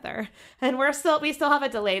been together. And we still have a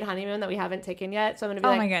delayed honeymoon that we haven't taken yet. So I'm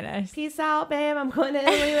gonna be my goodness. Peace out, babe. I'm going to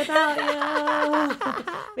Italy without you.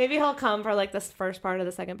 Maybe he'll come for this first part or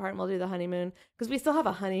the second part and we'll do the honeymoon because we still have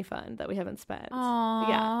a honey fund that we haven't spent. Aww.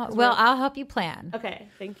 Yeah. Well, I'll help you plan. Okay.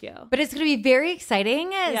 Thank you. But it's going to be very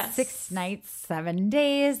exciting. Yes. 6 nights, 7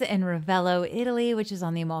 days in Ravello, Italy, which is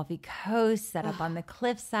on the Amalfi Coast, set up on the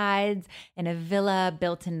cliff sides in a villa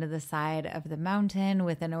built into the side of the mountain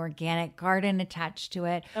with an organic garden attached to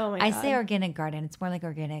it. Oh my I God. say organic garden. It's more like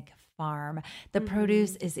organic farm. The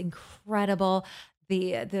produce is incredible.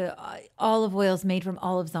 The olive oil is made from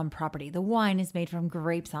olives on property. The wine is made from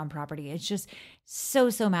grapes on property. It's just so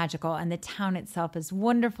magical. And the town itself is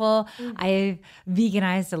wonderful. I've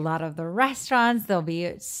veganized a lot of the restaurants. There'll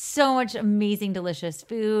be so much amazing, delicious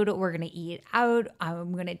food. We're going to eat out.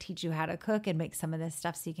 I'm going to teach you how to cook and make some of this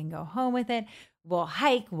stuff so you can go home with it. We'll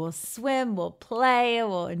hike, we'll swim, we'll play,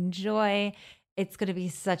 we'll enjoy. It's going to be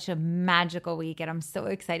such a magical week, and I'm so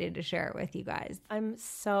excited to share it with you guys. I'm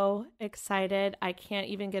so excited. I can't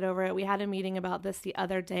even get over it. We had a meeting about this the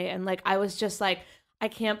other day, and I was just I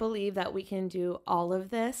can't believe that we can do all of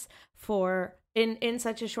this in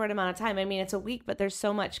such a short amount of time. I mean, it's a week, but there's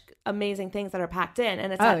so much amazing things that are packed in,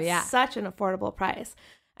 and it's at such an affordable price.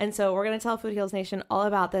 And so we're going to tell Food Heals Nation all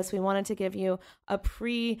about this. We wanted to give you a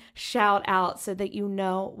pre-shout out so that you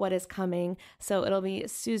know what is coming. So it'll be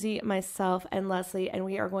Susie, myself, and Leslie, and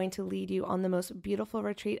we are going to lead you on the most beautiful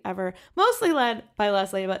retreat ever, mostly led by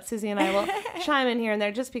Leslie, but Susie and I will chime in here and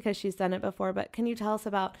there just because she's done it before. But can you tell us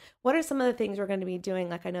about what are some of the things we're going to be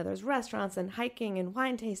doing? I know there's restaurants and hiking and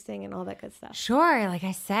wine tasting and all that good stuff. Sure. Like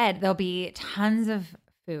I said, there'll be tons of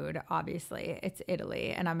food. Obviously, it's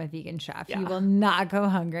Italy and I'm a vegan chef. Yeah. You will not go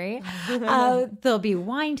hungry. There'll be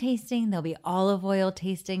wine tasting. There'll be olive oil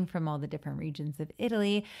tasting from all the different regions of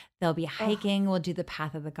Italy. There'll be hiking. We'll do the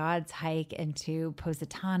Path of the Gods hike into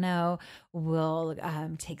Positano. We'll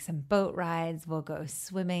take some boat rides. We'll go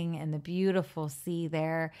swimming in the beautiful sea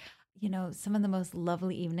there. Some of the most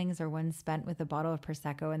lovely evenings are ones spent with a bottle of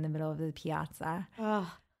Prosecco in the middle of the piazza.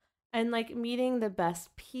 Oh. And meeting the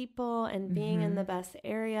best people and being in the best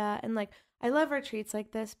area. And I love retreats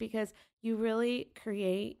like this because you really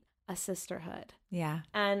create a sisterhood. Yeah.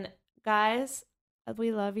 And guys,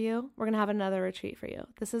 we love you. We're going to have another retreat for you.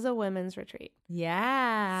 This is a women's retreat.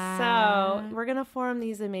 Yeah. So we're going to form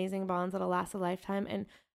these amazing bonds that'll last a lifetime. And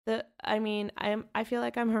I feel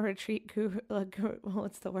like I'm a retreat guru.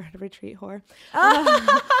 What's the word? Retreat whore.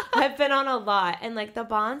 I've been on a lot. And the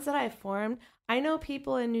bonds that I've formed, I know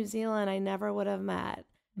people in New Zealand I never would have met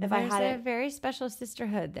if I had There's a very special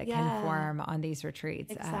sisterhood that can form on these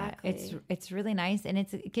retreats. Exactly. It's really nice, and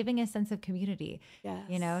it's giving a sense of community.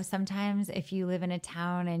 Yes. Sometimes if you live in a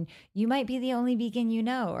town and you might be the only vegan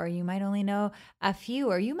or you might only know a few,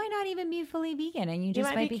 or you might not even be fully vegan and you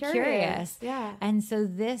just might be curious. Yeah. And so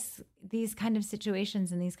these kind of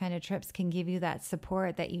situations and these kind of trips can give you that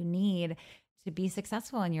support that you need to be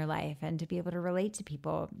successful in your life and to be able to relate to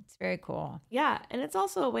people. It's very cool. Yeah. And it's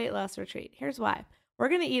also a weight loss retreat. Here's why. We're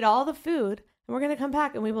going to eat all the food and we're going to come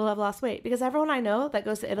back and we will have lost weight because everyone I know that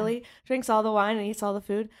goes to Italy, drinks all the wine and eats all the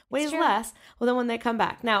food, weighs less than when they come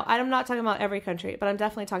back. Now, I'm not talking about every country, but I'm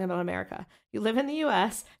definitely talking about America. You live in the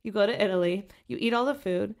US, you go to Italy, you eat all the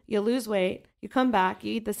food, you lose weight, you come back,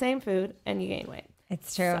 you eat the same food and you gain weight.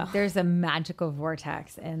 It's true. So. There's a magical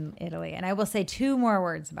vortex in Italy. And I will say 2 more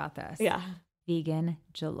words about this. Yeah. Vegan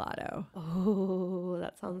gelato. Oh,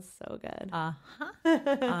 that sounds so good.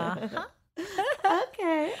 Uh-huh.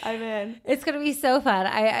 Okay, I'm in. It's going to be so fun.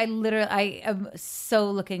 I am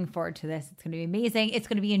so looking forward to this. It's going to be amazing. It's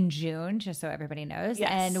going to be in June, just so everybody knows.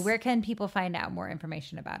 Yes. And where can people find out more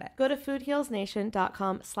information about it? Go to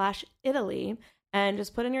foodhealsnation.com/Italy. and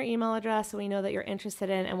just put in your email address so we know that you're interested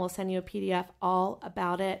in, and we'll send you a PDF all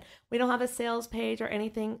about it. We don't have a sales page or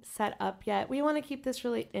anything set up yet. We want to keep this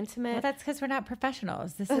really intimate. Well, that's because we're not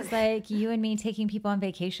professionals. This is like you and me taking people on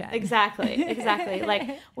vacation. Exactly.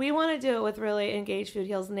 Like, we want to do it with really engaged Food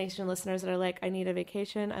Heals Nation listeners that are like, I need a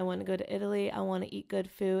vacation. I want to go to Italy. I want to eat good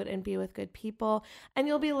food and be with good people. And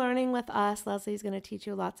you'll be learning with us. Leslie's going to teach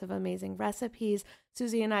you lots of amazing recipes.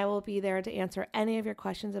 Susie and I will be there to answer any of your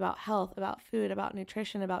questions about health, about food, about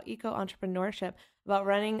nutrition, about eco-entrepreneurship, about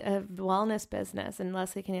running a wellness business. And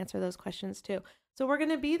Leslie can answer those questions too. So we're going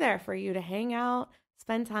to be there for you to hang out,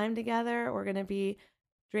 spend time together. We're going to be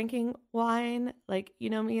drinking wine. Like, you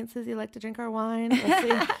know, me and Susie like to drink our wine.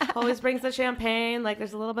 Leslie always brings the champagne. Like,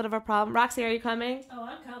 there's a little bit of a problem. Roxy, are you coming? Oh,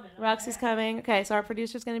 I'm coming. Roxy's coming. Okay, so our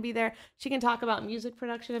producer's going to be there. She can talk about music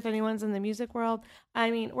production if anyone's in the music world. I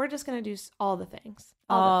mean, we're just going to do all the things.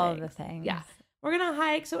 All the things. Yeah. We're going to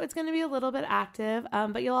hike, so it's going to be a little bit active,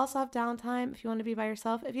 but you'll also have downtime if you want to be by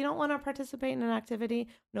yourself. If you don't want to participate in an activity,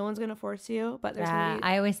 no one's going to force you, but there's going to be...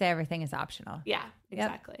 I always say everything is optional. Yeah,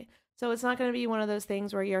 exactly. Yep. So it's not going to be one of those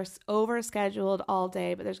things where you're overscheduled all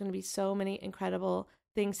day, but there's going to be so many incredible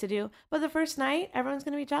things to do. But the first night, everyone's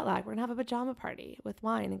going to be jet lagged. We're going to have a pajama party with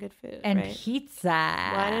wine and good food. And right? pizza.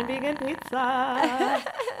 Wine and vegan pizza.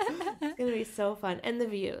 It's going to be so fun. And the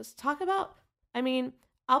views. Talk about, I mean,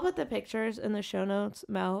 I'll put the pictures in the show notes.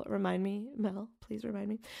 Mel, please remind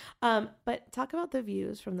me. But talk about the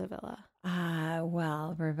views from the villa.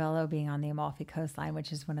 Well, Ravello being on the Amalfi coastline,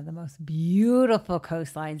 which is one of the most beautiful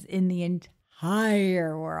coastlines in the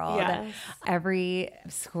entire world. Yes. Every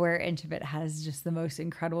square inch of it has just the most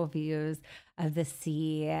incredible views of the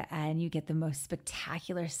sea, and you get the most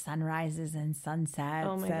spectacular sunrises and sunsets.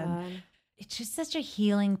 Oh my God. It's just such a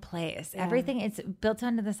healing place. Yeah. Everything, it's built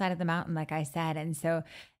onto the side of the mountain, like I said. And so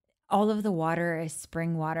all of the water is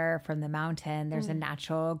spring water from the mountain. There's a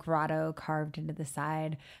natural grotto carved into the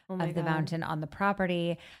side of the mountain on the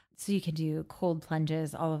property. So you can do cold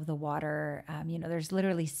plunges, all of the water. There's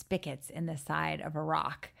literally spigots in the side of a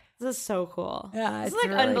rock. This is so cool. Yeah, it's like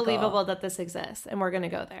really unbelievable that this exists, and we're going to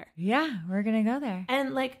go there. Yeah, we're going to go there.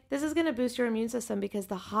 And like, this is going to boost your immune system because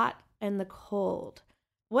the hot and the cold,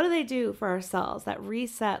 what do they do for our cells that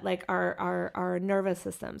reset like our nervous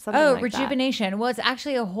system? Rejuvenation. Well, it's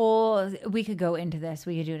actually we could go into this.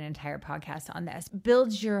 We could do an entire podcast on this.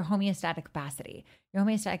 Builds your homeostatic capacity. Your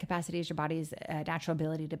homeostatic capacity is your body's natural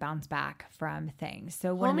ability to bounce back from things.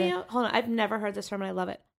 So hold on. I've never heard this term and I love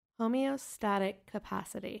it. Homeostatic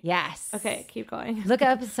capacity. Yes. Okay, keep going. Look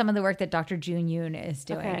up some of the work that Dr. Jun Yoon is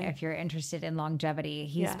doing if you're interested in longevity.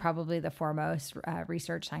 He's probably the foremost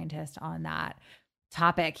research scientist on that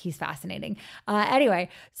topic. He's fascinating. Anyway,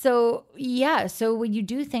 so when you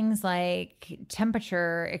do things like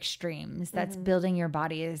temperature extremes, that's building your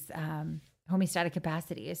body's homeostatic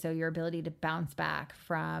capacity. So your ability to bounce back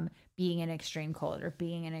from being in extreme cold or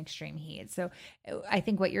being in extreme heat. So I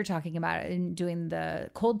think what you're talking about in doing the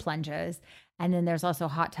cold plunges, and then there's also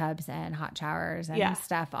hot tubs and hot showers and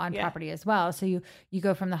stuff on property as well. So you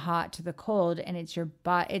go from the hot to the cold, and it's you're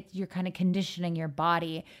kind of conditioning your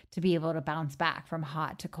body to be able to bounce back from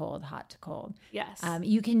hot to cold. Yes.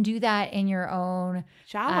 You can do that in your own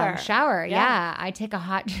shower. Yeah.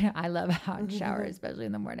 I love a hot shower, especially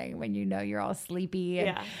in the morning when you're all sleepy.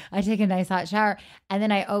 And I take a nice hot shower, and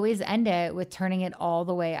then I always end it with turning it all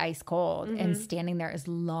the way ice cold and standing there as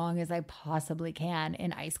long as I possibly can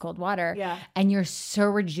in ice cold water. Yeah. And you're so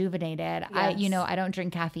rejuvenated. Yes. I don't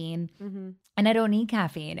drink caffeine and I don't need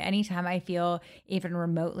caffeine. Anytime I feel even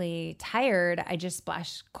remotely tired, I just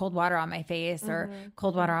splash cold water on my face or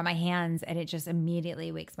cold water on my hands, and it just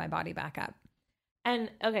immediately wakes my body back up.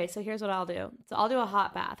 And okay, so here's what I'll do. So I'll do a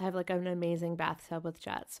hot bath. I have like an amazing bathtub with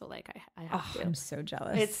jets. So like I have to. I'm so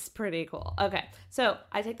jealous. It's pretty cool. Okay. So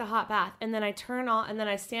I take the hot bath and then I turn on and then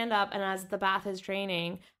I stand up, and as the bath is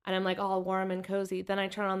draining and I'm like all warm and cozy, then I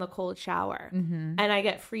turn on the cold shower and I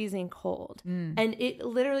get freezing cold. And it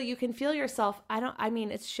literally, you can feel yourself.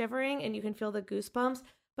 It's shivering and you can feel the goosebumps.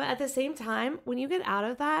 But at the same time, when you get out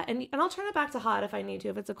of that, and I'll turn it back to hot if I need to,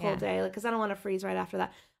 if it's a cold day, like, because I don't want to freeze right after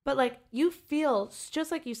that. But like, you feel, just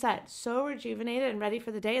like you said, so rejuvenated and ready for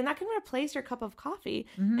the day. And that can replace your cup of coffee.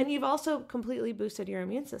 And you've also completely boosted your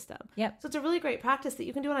immune system. Yep. So it's a really great practice that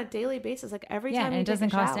you can do on a daily basis. Like every time you it doesn't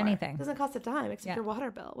take a cost shower. anything. It doesn't cost a dime except your water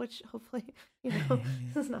bill, which hopefully,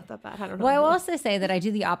 is not that bad. I don't know. Well, I will also say that I do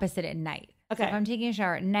the opposite at night. Okay. So if I'm taking a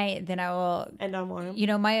shower at night, then I will end on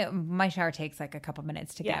warm. My shower takes like a couple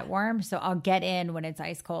minutes to get warm. So I'll get in when it's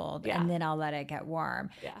ice cold and then I'll let it get warm.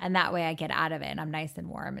 Yeah. And that way I get out of it and I'm nice and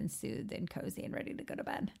warm and soothed and cozy and ready to go to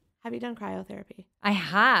bed. Have you done cryotherapy? I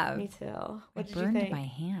have. Me too. What I did you burned think? my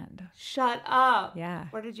hand. Shut up. Yeah.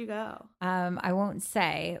 Where did you go? I won't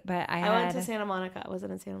say, but I went to Santa Monica. Was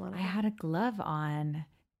it in Santa Monica? I had a glove on,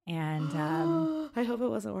 and I hope it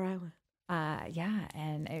wasn't where I went.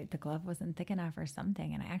 and the glove wasn't thick enough or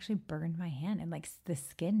something, and I actually burned my hand, and like the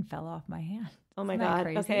skin fell off my hand. Oh my Isn't that God.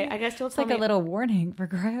 crazy? Okay, I guess you'll It's tell like me. a little warning for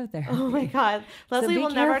cryotherapy. Oh my God. So Leslie be will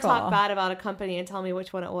never careful. talk bad about a company and tell me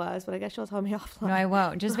which one it was, but I guess she'll tell me offline. No, I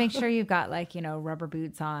won't. Just make sure you've got like, rubber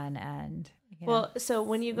boots on and Well, so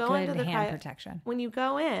when you go good into the hand protection. when you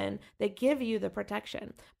go in, they give you the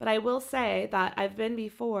protection. But I will say that I've been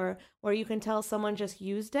before where you can tell someone just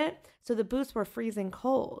used it. So the boots were freezing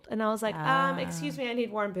cold. And I was like, excuse me, I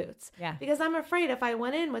need warm boots. Yeah. Because I'm afraid if I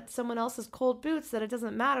went in with someone else's cold boots that it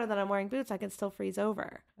doesn't matter that I'm wearing boots, I can still freeze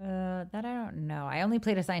over. That I don't know. I only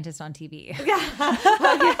played a scientist on TV.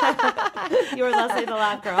 You were Leslie the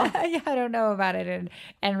lab girl. Yeah, I don't know about it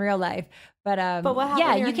in real life. But what happened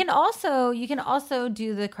yeah, here? you can also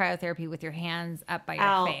do the cryotherapy with your hands up by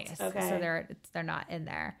Out, your face. okay. So they're not in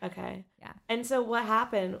there. Okay. Yeah. And so what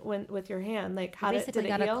happened with your hand? Like how I did basically it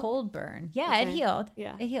got heal? a cold burn. Yeah, it Okay. healed.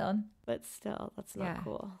 Yeah. It healed. But still, that's not Yeah.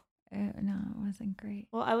 cool. No, it wasn't great.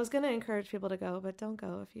 Well, I was going to encourage people to go, but don't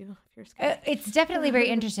go if you're scared. It's definitely very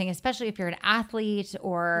interesting, especially if you're an athlete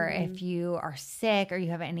or Mm-hmm. if you are sick or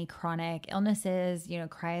you have any chronic illnesses.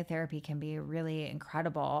 Cryotherapy can be really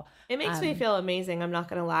incredible. It makes me feel amazing, I'm not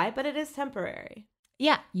going to lie, but it is temporary.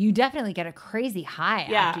 Yeah, you definitely get a crazy high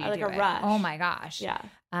after you like do a it. rush. Oh my gosh. Yeah.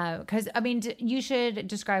 Because you should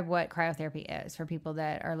describe what cryotherapy is for people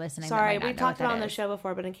that are listening. Sorry, that might we've not know talked what about it that on the is. show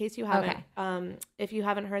before, but in case you haven't, if you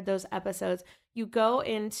haven't heard those episodes, you go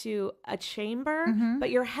into a chamber, Mm-hmm. but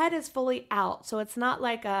your head is fully out. So it's not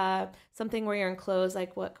like something where you're enclosed,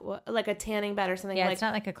 like like a tanning bed or something. Yeah, like, it's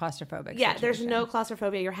not like a claustrophobic. Yeah, there's situation. no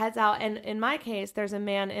claustrophobia. Your head's out. And in my case, there's a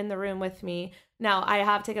man in the room with me. Now, I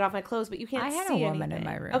have taken off my clothes, but you can't see I had a woman anything. in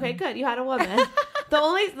my room. Okay, good. You had a woman. The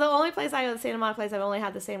only place I go, the Santa Monica place, I've only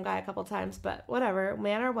had the same guy a couple times, but whatever,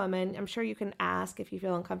 man or woman, I'm sure you can ask if you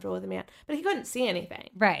feel uncomfortable with a man, but he couldn't see anything.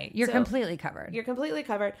 Right. You're So, completely covered. You're completely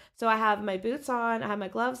covered. So I have my boots on, I have my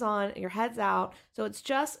gloves on, your head's out. So it's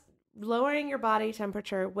just lowering your body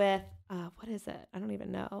temperature with, what is it? I don't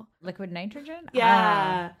even know. Liquid nitrogen?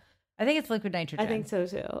 Yeah. I think it's liquid nitrogen. I think so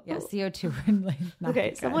too. Yeah, CO2 would like not Okay, be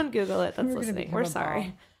good. someone Google it that's We're gonna listening. become We're a sorry.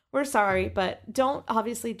 ball. We're sorry, but don't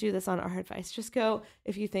obviously do this on our advice. Just go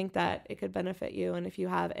if you think that it could benefit you. And if you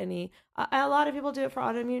have any, a lot of people do it for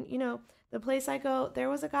autoimmune. The place I go, there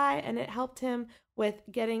was a guy and it helped him with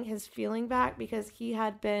getting his feeling back because he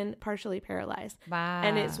had been partially paralyzed. Wow.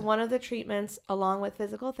 And it's one of the treatments along with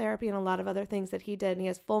physical therapy and a lot of other things that he did. And he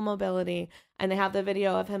has full mobility and they have the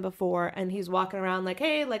video of him before and he's walking around like,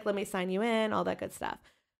 hey, like, let me sign you in, all that good stuff.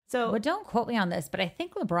 So, Well, don't quote me on this, but I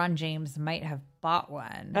think LeBron James might have bought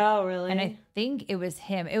one. oh, really? And I think it was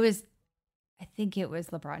him. I think it was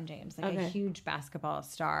LeBron James, like a Okay. huge basketball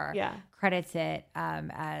star. Yeah. Credits it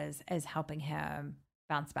as helping him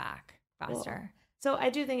bounce back faster. So I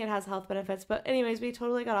do think it has health benefits, but anyways, we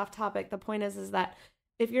totally got off topic. The point is that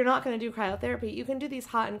if you're not going to do cryotherapy, you can do these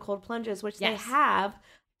hot and cold plunges, which they Yes. have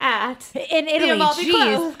at In Italy, Amalfi geez,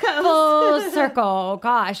 Coast. full circle.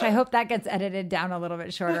 Gosh, I hope that gets edited down a little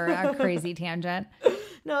bit shorter. A crazy tangent.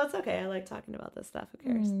 No, it's okay. I like talking about this stuff. Who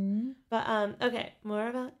cares? But okay, more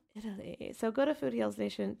about Italy. So go to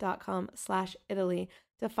foodhealsnation.com/Italy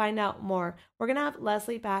to find out more. We're going to have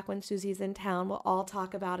Leslie back when Susie's in town. We'll all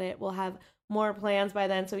talk about it. We'll have more plans by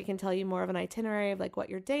then so we can tell you more of an itinerary of like what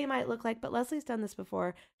your day might look like. But Leslie's done this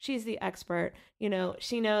before. She's the expert.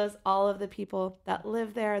 She knows all of the people that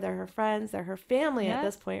live there. They're her friends. They're her family at Yep.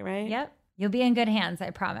 this point, right? Yep. You'll be in good hands, I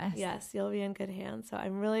promise. Yes, you'll be in good hands. So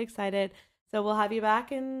I'm really excited. So we'll have you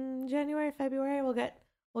back in January, February. We'll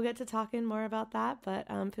get to talking more about that. But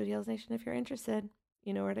Food Heals Nation, if you're interested,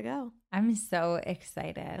 you know where to go. I'm so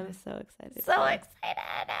excited. I'm so excited. so excited.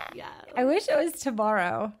 Yeah. I wish it was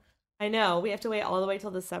tomorrow. I know. We have to wait all the way till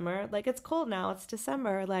the summer. Like, it's cold now. It's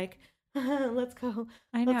December. Like, let's go.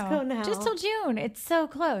 I know. Let's go now. Just till June. It's so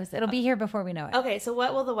close. It'll be here before we know it. Okay, so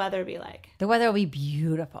what will the weather be like? The weather will be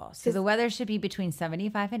beautiful. So 'Cause- the weather should be between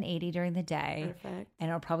 75 and 80 during the day. Perfect. And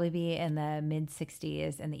it'll probably be in the mid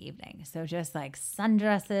 60s in the evening. So just like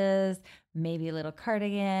sundresses, maybe a little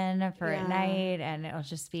cardigan for Yeah. at night. And it'll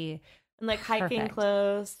just be And like hiking perfect.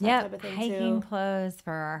 clothes, that type of thing hiking too. clothes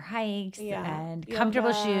for our hikes Yeah. and Yoga,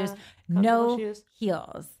 comfortable shoes. comfortable No shoes.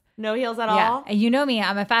 heels. No heels at Yeah. all? And you know me,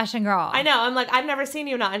 I'm a fashion girl. I know. I'm like, I've never seen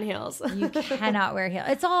you not in heels. You cannot wear heels.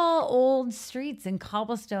 It's all old streets and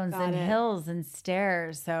cobblestones Got and it. hills and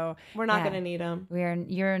stairs. So We're not going to need them.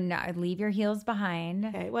 You're not, leave your heels behind.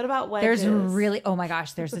 Okay. What about wedges? Oh my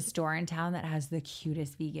gosh, there's a store in town that has the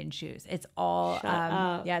cutest vegan shoes. It's all, Shut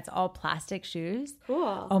up. it's all plastic shoes.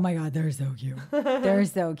 Cool. Oh my God, they're so cute. They're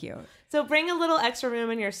so cute. So bring a little extra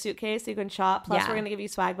room in your suitcase so you can shop. Plus, Yeah. we're going to give you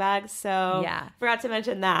swag bags. So Yeah. forgot to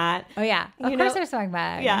mention that. Oh yeah, of You course know- there's swag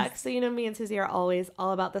bags. Yeah. So, me and Susie are always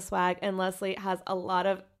all about the swag. And Leslie has a lot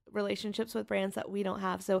of relationships with brands that we don't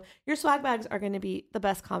have. So your swag bags are going to be the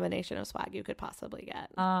best combination of swag you could possibly get.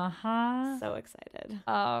 Uh-huh. So excited.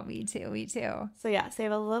 Oh, me too. So yeah,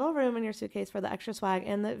 save a little room in your suitcase for the extra swag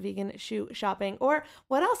and the vegan shoe shopping. Or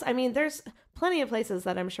what else? I mean, there's plenty of places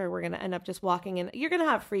that I'm sure we're going to end up just walking in. You're going to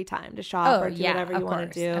have free time to shop or do whatever you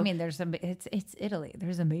want to do. I mean, it's Italy.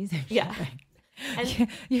 There's amazing Yeah. shipping. And-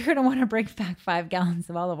 You're going to want to bring back 5 gallons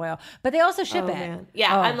of olive oil, but they also ship Oh, it. man.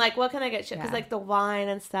 Yeah, Oh. I'm like, what can I get shipped? Because Yeah. like the wine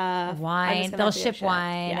and stuff. I'm just Wine. gonna They'll have to get ship shipped.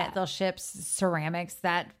 wine. Yeah. They'll ship ceramics.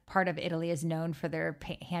 That part of Italy is known for their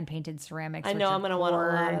hand painted ceramics. I know which I'm going to want a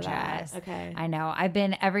lot of gorgeous. that. Okay. I know.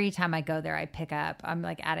 Every time I go there, I pick up. I'm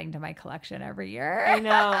like adding to my collection every year. I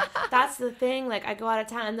know. That's the thing. Like I go out of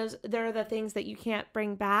town and there are the things that you can't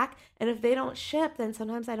bring back. And if they don't ship, then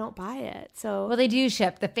sometimes I don't buy it. So Well, they do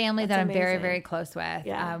ship. The family That's that I'm very, amazing. very close with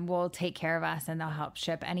Yeah. will take care of us, and they'll help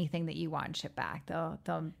ship anything that you want ship back. They'll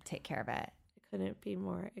take care of it. I couldn't be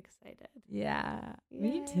more excited. Yeah, Yay.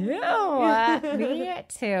 me too. Me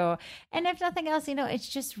too. And if nothing else, it's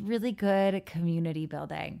just really good community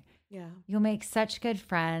building. Yeah. You'll make such good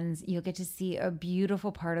friends. You'll get to see a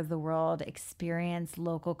beautiful part of the world, experience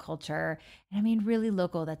local culture. And I mean, really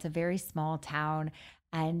local. That's a very small town.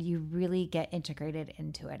 And you really get integrated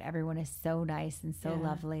into it. Everyone is so nice and so Yeah.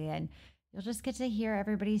 lovely. And you'll just get to hear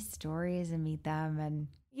everybody's stories and meet them. And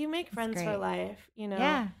You make friends for great. life,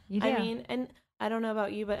 yeah, you do. I mean, and I don't know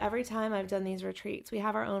about you, but every time I've done these retreats, we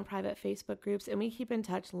have our own private Facebook groups and we keep in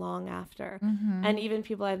touch long after. Mhm. And even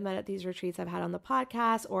people I've met at these retreats I've had on the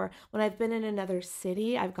podcast, or when I've been in another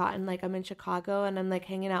city, I've gotten like, I'm in Chicago and I'm like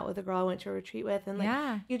hanging out with a girl I went to a retreat with. And like,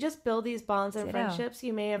 Yeah. you just build these bonds and Ditto. friendships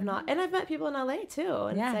you may have not. And I've met people in LA too.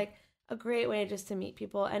 And Yeah. it's like a great way just to meet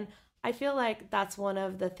people. And I feel like that's one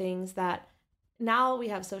of the things that now we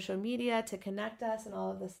have social media to connect us and all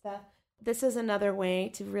of this stuff. This is another way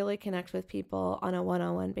to really connect with people on a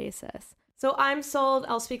one-on-one basis. So I'm sold.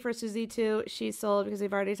 I'll speak for Susie too. She's sold because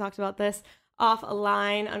we've already talked about this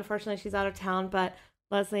offline. Unfortunately, she's out of town, but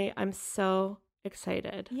Leslie, I'm so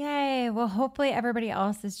excited. Yay. Well, hopefully everybody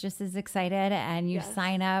else is just as excited and you Yes.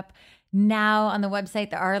 sign up now on the website.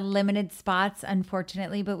 There are limited spots,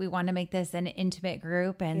 unfortunately, but we want to make this an intimate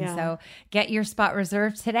group. And Yeah. so get your spot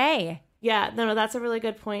reserved today. Yeah, no, that's a really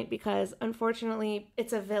good point because unfortunately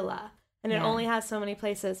it's a villa and it Yeah. only has so many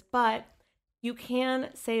places, but you can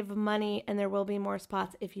save money and there will be more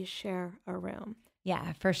spots if you share a room.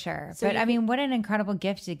 Yeah, for sure. So but you I can- mean, what an incredible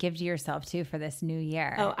gift to give to yourself too for this new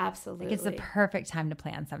year. Oh, absolutely. Like it's the perfect time to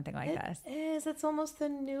plan something like this. It is. It's almost the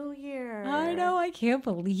new year. I know. I can't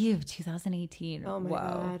believe 2018. Oh my Whoa.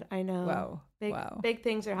 God. I know. Whoa. Big, Whoa. big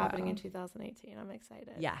things are happening Whoa. in 2018. I'm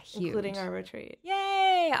excited. Yeah, Including huge. our retreat.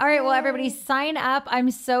 Yay. All right. Well, everybody sign up.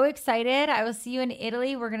 I'm so excited. I will see you in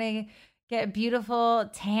Italy. We're going to get a beautiful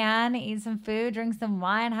tan, eat some food, drink some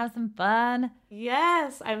wine, have some fun.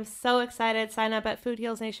 Yes. I'm so excited. Sign up at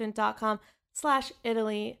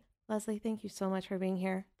foodhealsnation.com/Italy. Leslie, thank you so much for being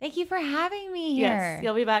here. Thank you for having me here. Yes.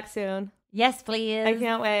 You'll be back soon. Yes, please. I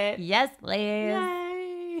can't wait. Yes, please.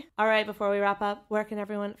 Yay. All right, before we wrap up, where can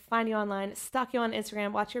everyone find you online, stalk you on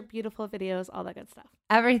Instagram, watch your beautiful videos, all that good stuff?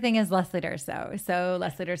 Everything is Leslie Durso. So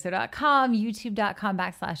lesliedurso.com,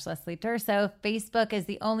 youtube.com/Leslie Durso. Facebook is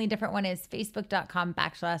the only different one is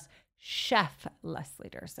facebook.com/Chef Leslie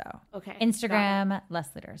Durso. Okay. Instagram,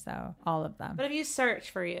 Leslie Durso. All of them. But if you search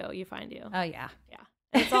for you find you. Oh, yeah. Yeah.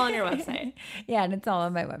 And it's all on your website. Yeah, and it's all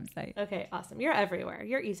on my website. Okay, awesome. You're everywhere.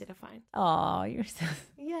 You're easy to find. Oh, you're so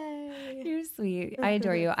Yay. you're sweet. I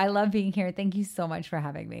adore you. I love being here. Thank you so much for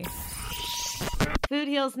having me. Food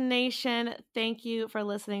Heals Nation, thank you for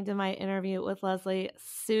listening to my interview with Leslie.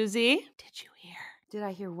 Susie, did you hear? Did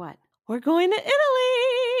I hear what? We're going to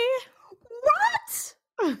Italy. What?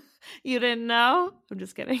 You didn't know? I'm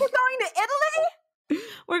just kidding. We're going to Italy?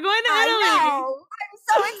 We're going to Italy. I know. I'm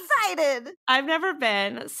so excited. I've never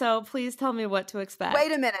been, so please tell me what to expect.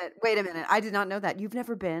 Wait a minute. I did not know that. You've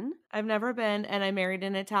never been? I've never been, and I married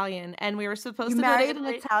an Italian, and we were supposed You to go married to an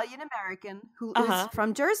Italy. Italian American who Uh-huh. is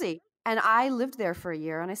from Jersey. And I lived there for a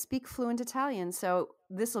year and I speak fluent Italian. So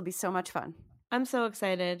this will be so much fun. I'm so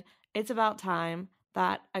excited. It's about time.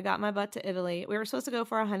 that I got my butt to Italy. We were supposed to go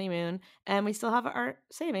for our honeymoon, and we still have our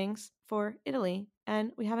savings for Italy,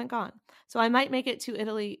 and we haven't gone. So I might make it to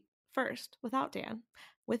Italy first without Dan,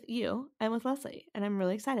 with you, and with Leslie. And I'm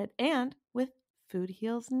really excited. And with Food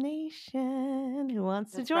Heals Nation, who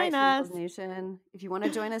wants to join right, us. Food Heals Nation. If you want to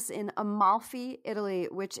join us in Amalfi, Italy,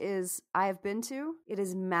 which is I have been to, it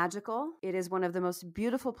is magical. It is one of the most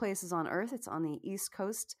beautiful places on earth. It's on the east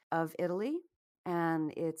coast of Italy,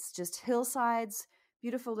 and it's just hillsides,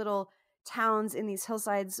 beautiful little towns in these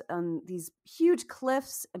hillsides, these huge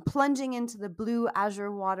cliffs, and plunging into the blue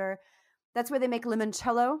azure water. That's where they make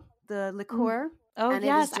limoncello, the liqueur. Oh, and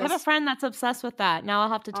yes. I have a friend that's obsessed with that. Now I'll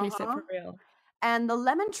have to taste it for real. And the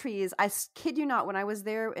lemon trees, I kid you not, when I was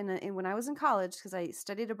there when I was in college, because I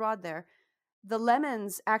studied abroad there, the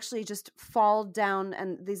lemons actually just fall down,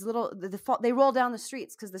 and these little they roll down the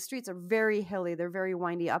streets because the streets are very hilly. They're very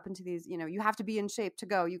windy up into these. You have to be in shape to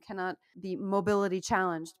go. You cannot be mobility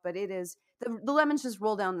challenged. But it is the lemons just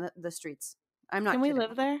roll down the streets. I'm not. Can we kidding.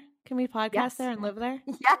 live there? Can we podcast there and live there?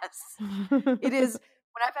 Yes, it is.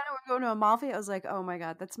 When I found out we were going to Amalfi, I was like, oh my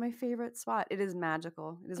God, that's my favorite spot. It is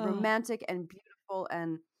magical. It is romantic and beautiful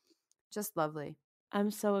and just lovely.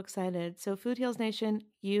 I'm so excited. So Food Heals Nation,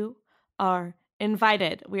 you are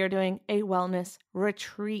invited. We are doing a wellness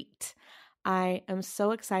retreat. I am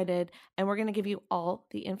so excited, and we're going to give you all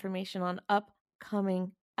the information on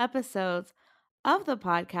upcoming episodes of the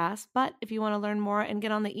podcast. But if you want to learn more and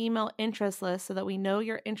get on the email interest list so that we know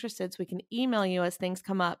you're interested, so we can email you as things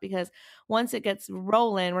come up, because once it gets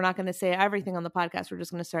rolling, we're not going to say everything on the podcast. We're just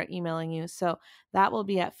going to start emailing you. So that will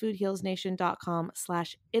be at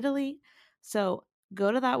foodhealsnation.com/Italy. So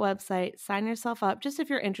go to that website, sign yourself up. Just if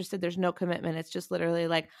you're interested, there's no commitment. It's just literally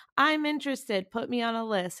like, I'm interested, put me on a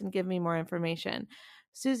list and give me more information.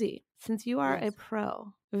 Susie, since you are a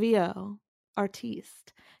pro VO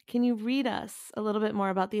artiste, can you read us a little bit more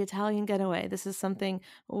about the Italian getaway? This is something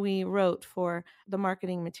we wrote for the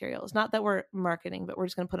marketing materials. Not that we're marketing, but we're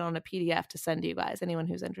just going to put it on a PDF to send to you guys, anyone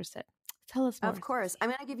who's interested. Tell us more. Of course. I'm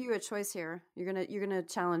going to give you a choice here. You're going to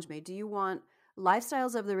challenge me. Do you want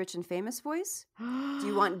Lifestyles of the Rich and Famous voice? Do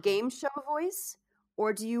you want game show voice?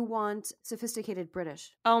 Or do you want sophisticated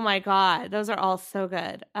British? Oh my God. Those are all so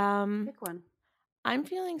good. Pick one. I'm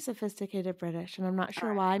feeling sophisticated British, and I'm not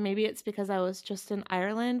sure why. Maybe it's because I was just in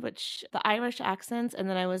Ireland, which the Irish accents, and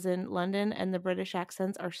then I was in London, and the British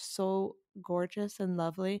accents are so gorgeous and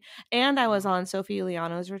lovely. And I was on Sophie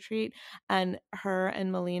Uliano's retreat, and her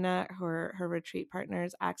and Melina, her retreat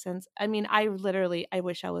partners' accents. I mean, I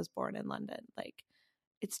wish I was born in London. Like,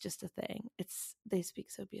 it's just a thing. They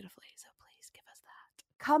speak so beautifully. So please give us that.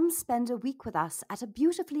 Come spend a week with us at a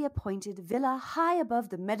beautifully appointed villa high above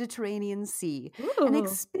the Mediterranean Sea and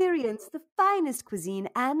experience the finest cuisine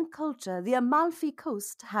and culture the Amalfi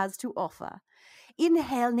Coast has to offer.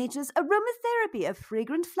 Inhale nature's aromatherapy of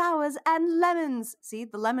fragrant flowers and lemons. See,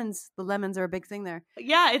 the lemons are a big thing there.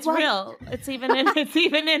 Yeah, it's real. It's even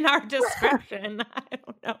in our description. I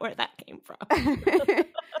don't know where that came from.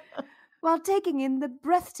 While taking in the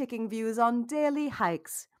breathtaking views on daily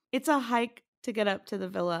hikes. It's a hike to get up to the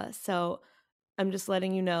villa, so I'm just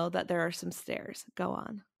letting you know that there are some stairs. Go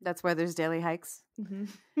on. That's why there's daily hikes. Mm-hmm.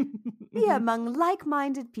 Be among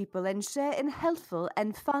like-minded people and share in healthful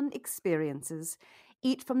and fun experiences.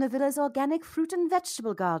 Eat from the villa's organic fruit and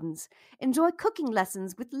vegetable gardens. Enjoy cooking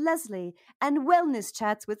lessons with Leslie and wellness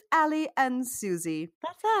chats with Ali and Susie.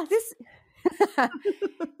 That's us.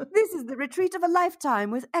 This is the retreat of a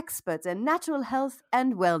lifetime with experts in natural health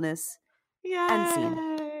and wellness. Yay.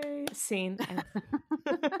 And scene.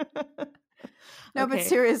 No, but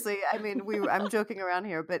seriously, I mean, I'm joking around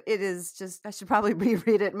here, but it is just, I should probably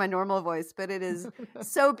reread it in my normal voice, but it is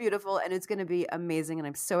so beautiful, and it's going to be amazing, and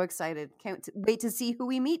I'm so excited. Can't wait to see who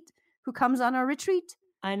we meet, who comes on our retreat.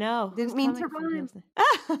 I know. Didn't mean to rhyme.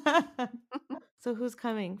 So who's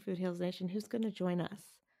coming, Food Heals Nation? Who's going to join us?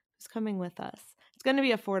 Who's coming with us? It's going to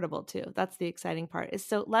be affordable, too. That's the exciting part.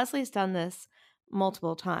 So Leslie's done this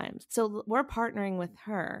multiple times. So we're partnering with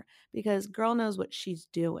her because girl knows what she's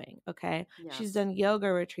doing. Okay. Yes. She's done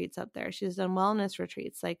yoga retreats up there. She's done wellness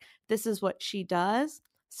retreats. Like, this is what she does.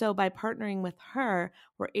 So by partnering with her,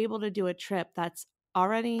 we're able to do a trip that's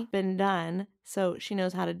already been done. So she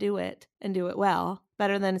knows how to do it and do it well,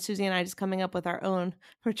 better than Susie and I just coming up with our own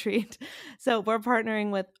retreat. So we're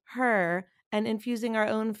partnering with her and infusing our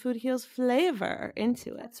own Food Heals flavor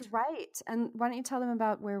into it. That's right. And why don't you tell them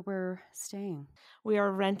about where we're staying? We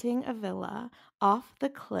are renting a villa off the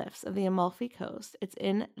cliffs of the Amalfi Coast. It's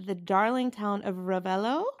in the darling town of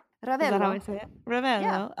Ravello. Is that how I say it? Ravello.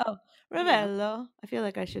 Yeah. Oh, Ravello. I feel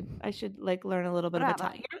like I should like learn a little bit of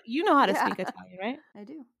Italian. You know how to speak Italian, right? I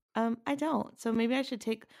do. I don't. So maybe I should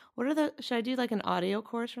take, should I do like an audio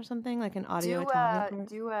course or something? Like an audio Italian course?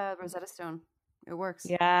 Do a Rosetta Stone. It works.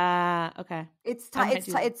 Yeah. Okay. With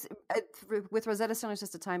Rosetta Stone, it's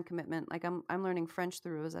just a time commitment. Like I'm learning French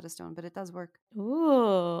through Rosetta Stone, but it does work.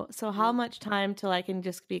 Ooh. So how much time till I can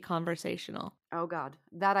just be conversational? Oh God,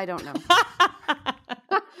 that I don't know.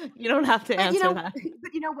 You don't have to answer that.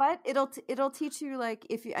 But you know what? It'll teach you, like,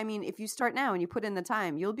 if you start now and you put in the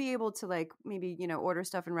time, you'll be able to, like, maybe, order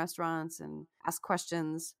stuff in restaurants and ask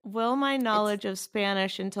questions. Will my knowledge of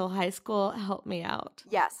Spanish until high school help me out?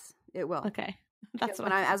 Yes, it will. Okay. That's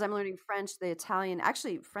what as I'm learning French, the Italian,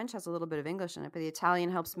 actually French has a little bit of English in it, but the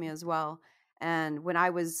Italian helps me as well. And when I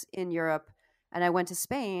was in Europe and I went to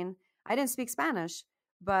Spain, I didn't speak Spanish,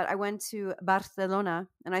 but I went to Barcelona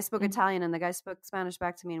and I spoke Italian and the guy spoke Spanish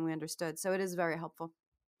back to me and we understood. So it is very helpful.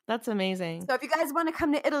 That's amazing. So if you guys want to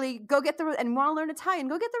come to Italy, and want to learn Italian,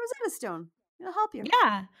 go get the Rosetta Stone. It'll help you.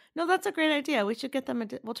 Yeah. No, that's a great idea. We should get them.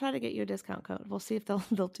 We'll try to get you a discount code. We'll see if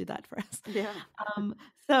they'll do that for us. Yeah.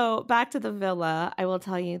 So back to the villa, I will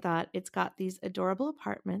tell you that it's got these adorable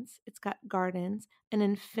apartments. It's got gardens, an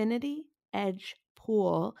infinity edge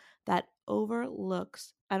pool that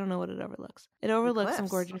overlooks. I don't know what it overlooks. It overlooks some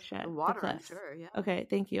gorgeous shit. The water, the I'm cliffs. sure. Yeah. Okay,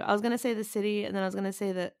 thank you. I was gonna say the city, and then I was gonna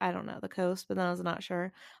say I don't know, the coast, but then I was not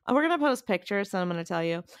sure. We're gonna post pictures, so I'm gonna tell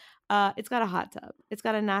you. It's got a hot tub. It's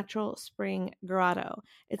got a natural spring grotto.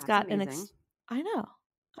 It's That's got amazing. I know.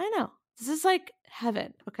 This is like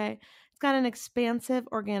heaven, okay? It's got an expansive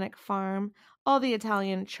organic farm, all the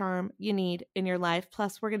Italian charm you need in your life.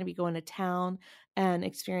 Plus, we're going to be going to town and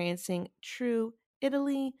experiencing true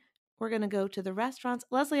Italy. We're going to go to the restaurants.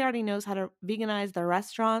 Leslie already knows how to veganize the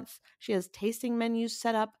restaurants. She has tasting menus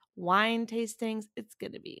set up, wine tastings. It's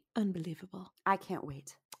going to be unbelievable. I can't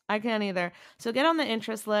wait. I can't either. So get on the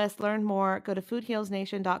interest list, learn more, go to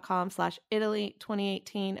foodhealsnation.com/Italy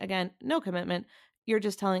 2018. Again, no commitment. You're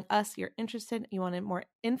just telling us you're interested. You wanted more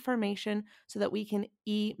information so that we can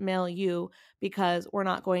email you, because we're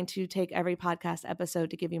not going to take every podcast episode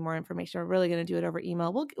to give you more information. We're really going to do it over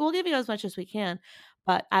email. We'll give you as much as we can.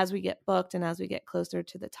 But as we get booked and as we get closer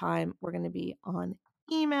to the time, we're going to be on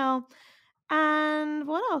email. And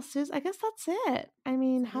what else is? I guess that's it. I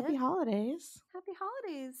mean, happy holidays. Happy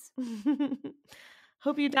holidays.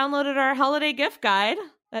 Hope you downloaded our holiday gift guide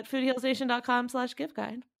at foodhealsnation.com/gift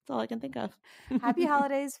guide. That's all I can think of. Happy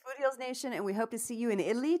holidays, Food Heals Nation, and we hope to see you in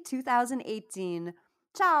Italy 2018.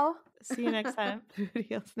 Ciao. See you next time, Food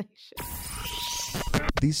Heals Nation.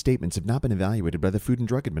 These statements have not been evaluated by the Food and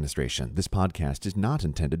Drug Administration. This podcast is not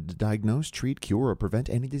intended to diagnose, treat, cure, or prevent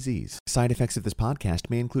any disease. Side effects of this podcast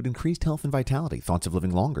may include increased health and vitality, thoughts of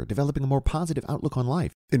living longer, developing a more positive outlook on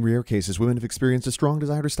life. In rare cases, women have experienced a strong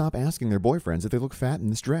desire to stop asking their boyfriends if they look fat in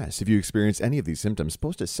this dress. If you experience any of these symptoms,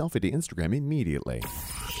 post a selfie to Instagram immediately.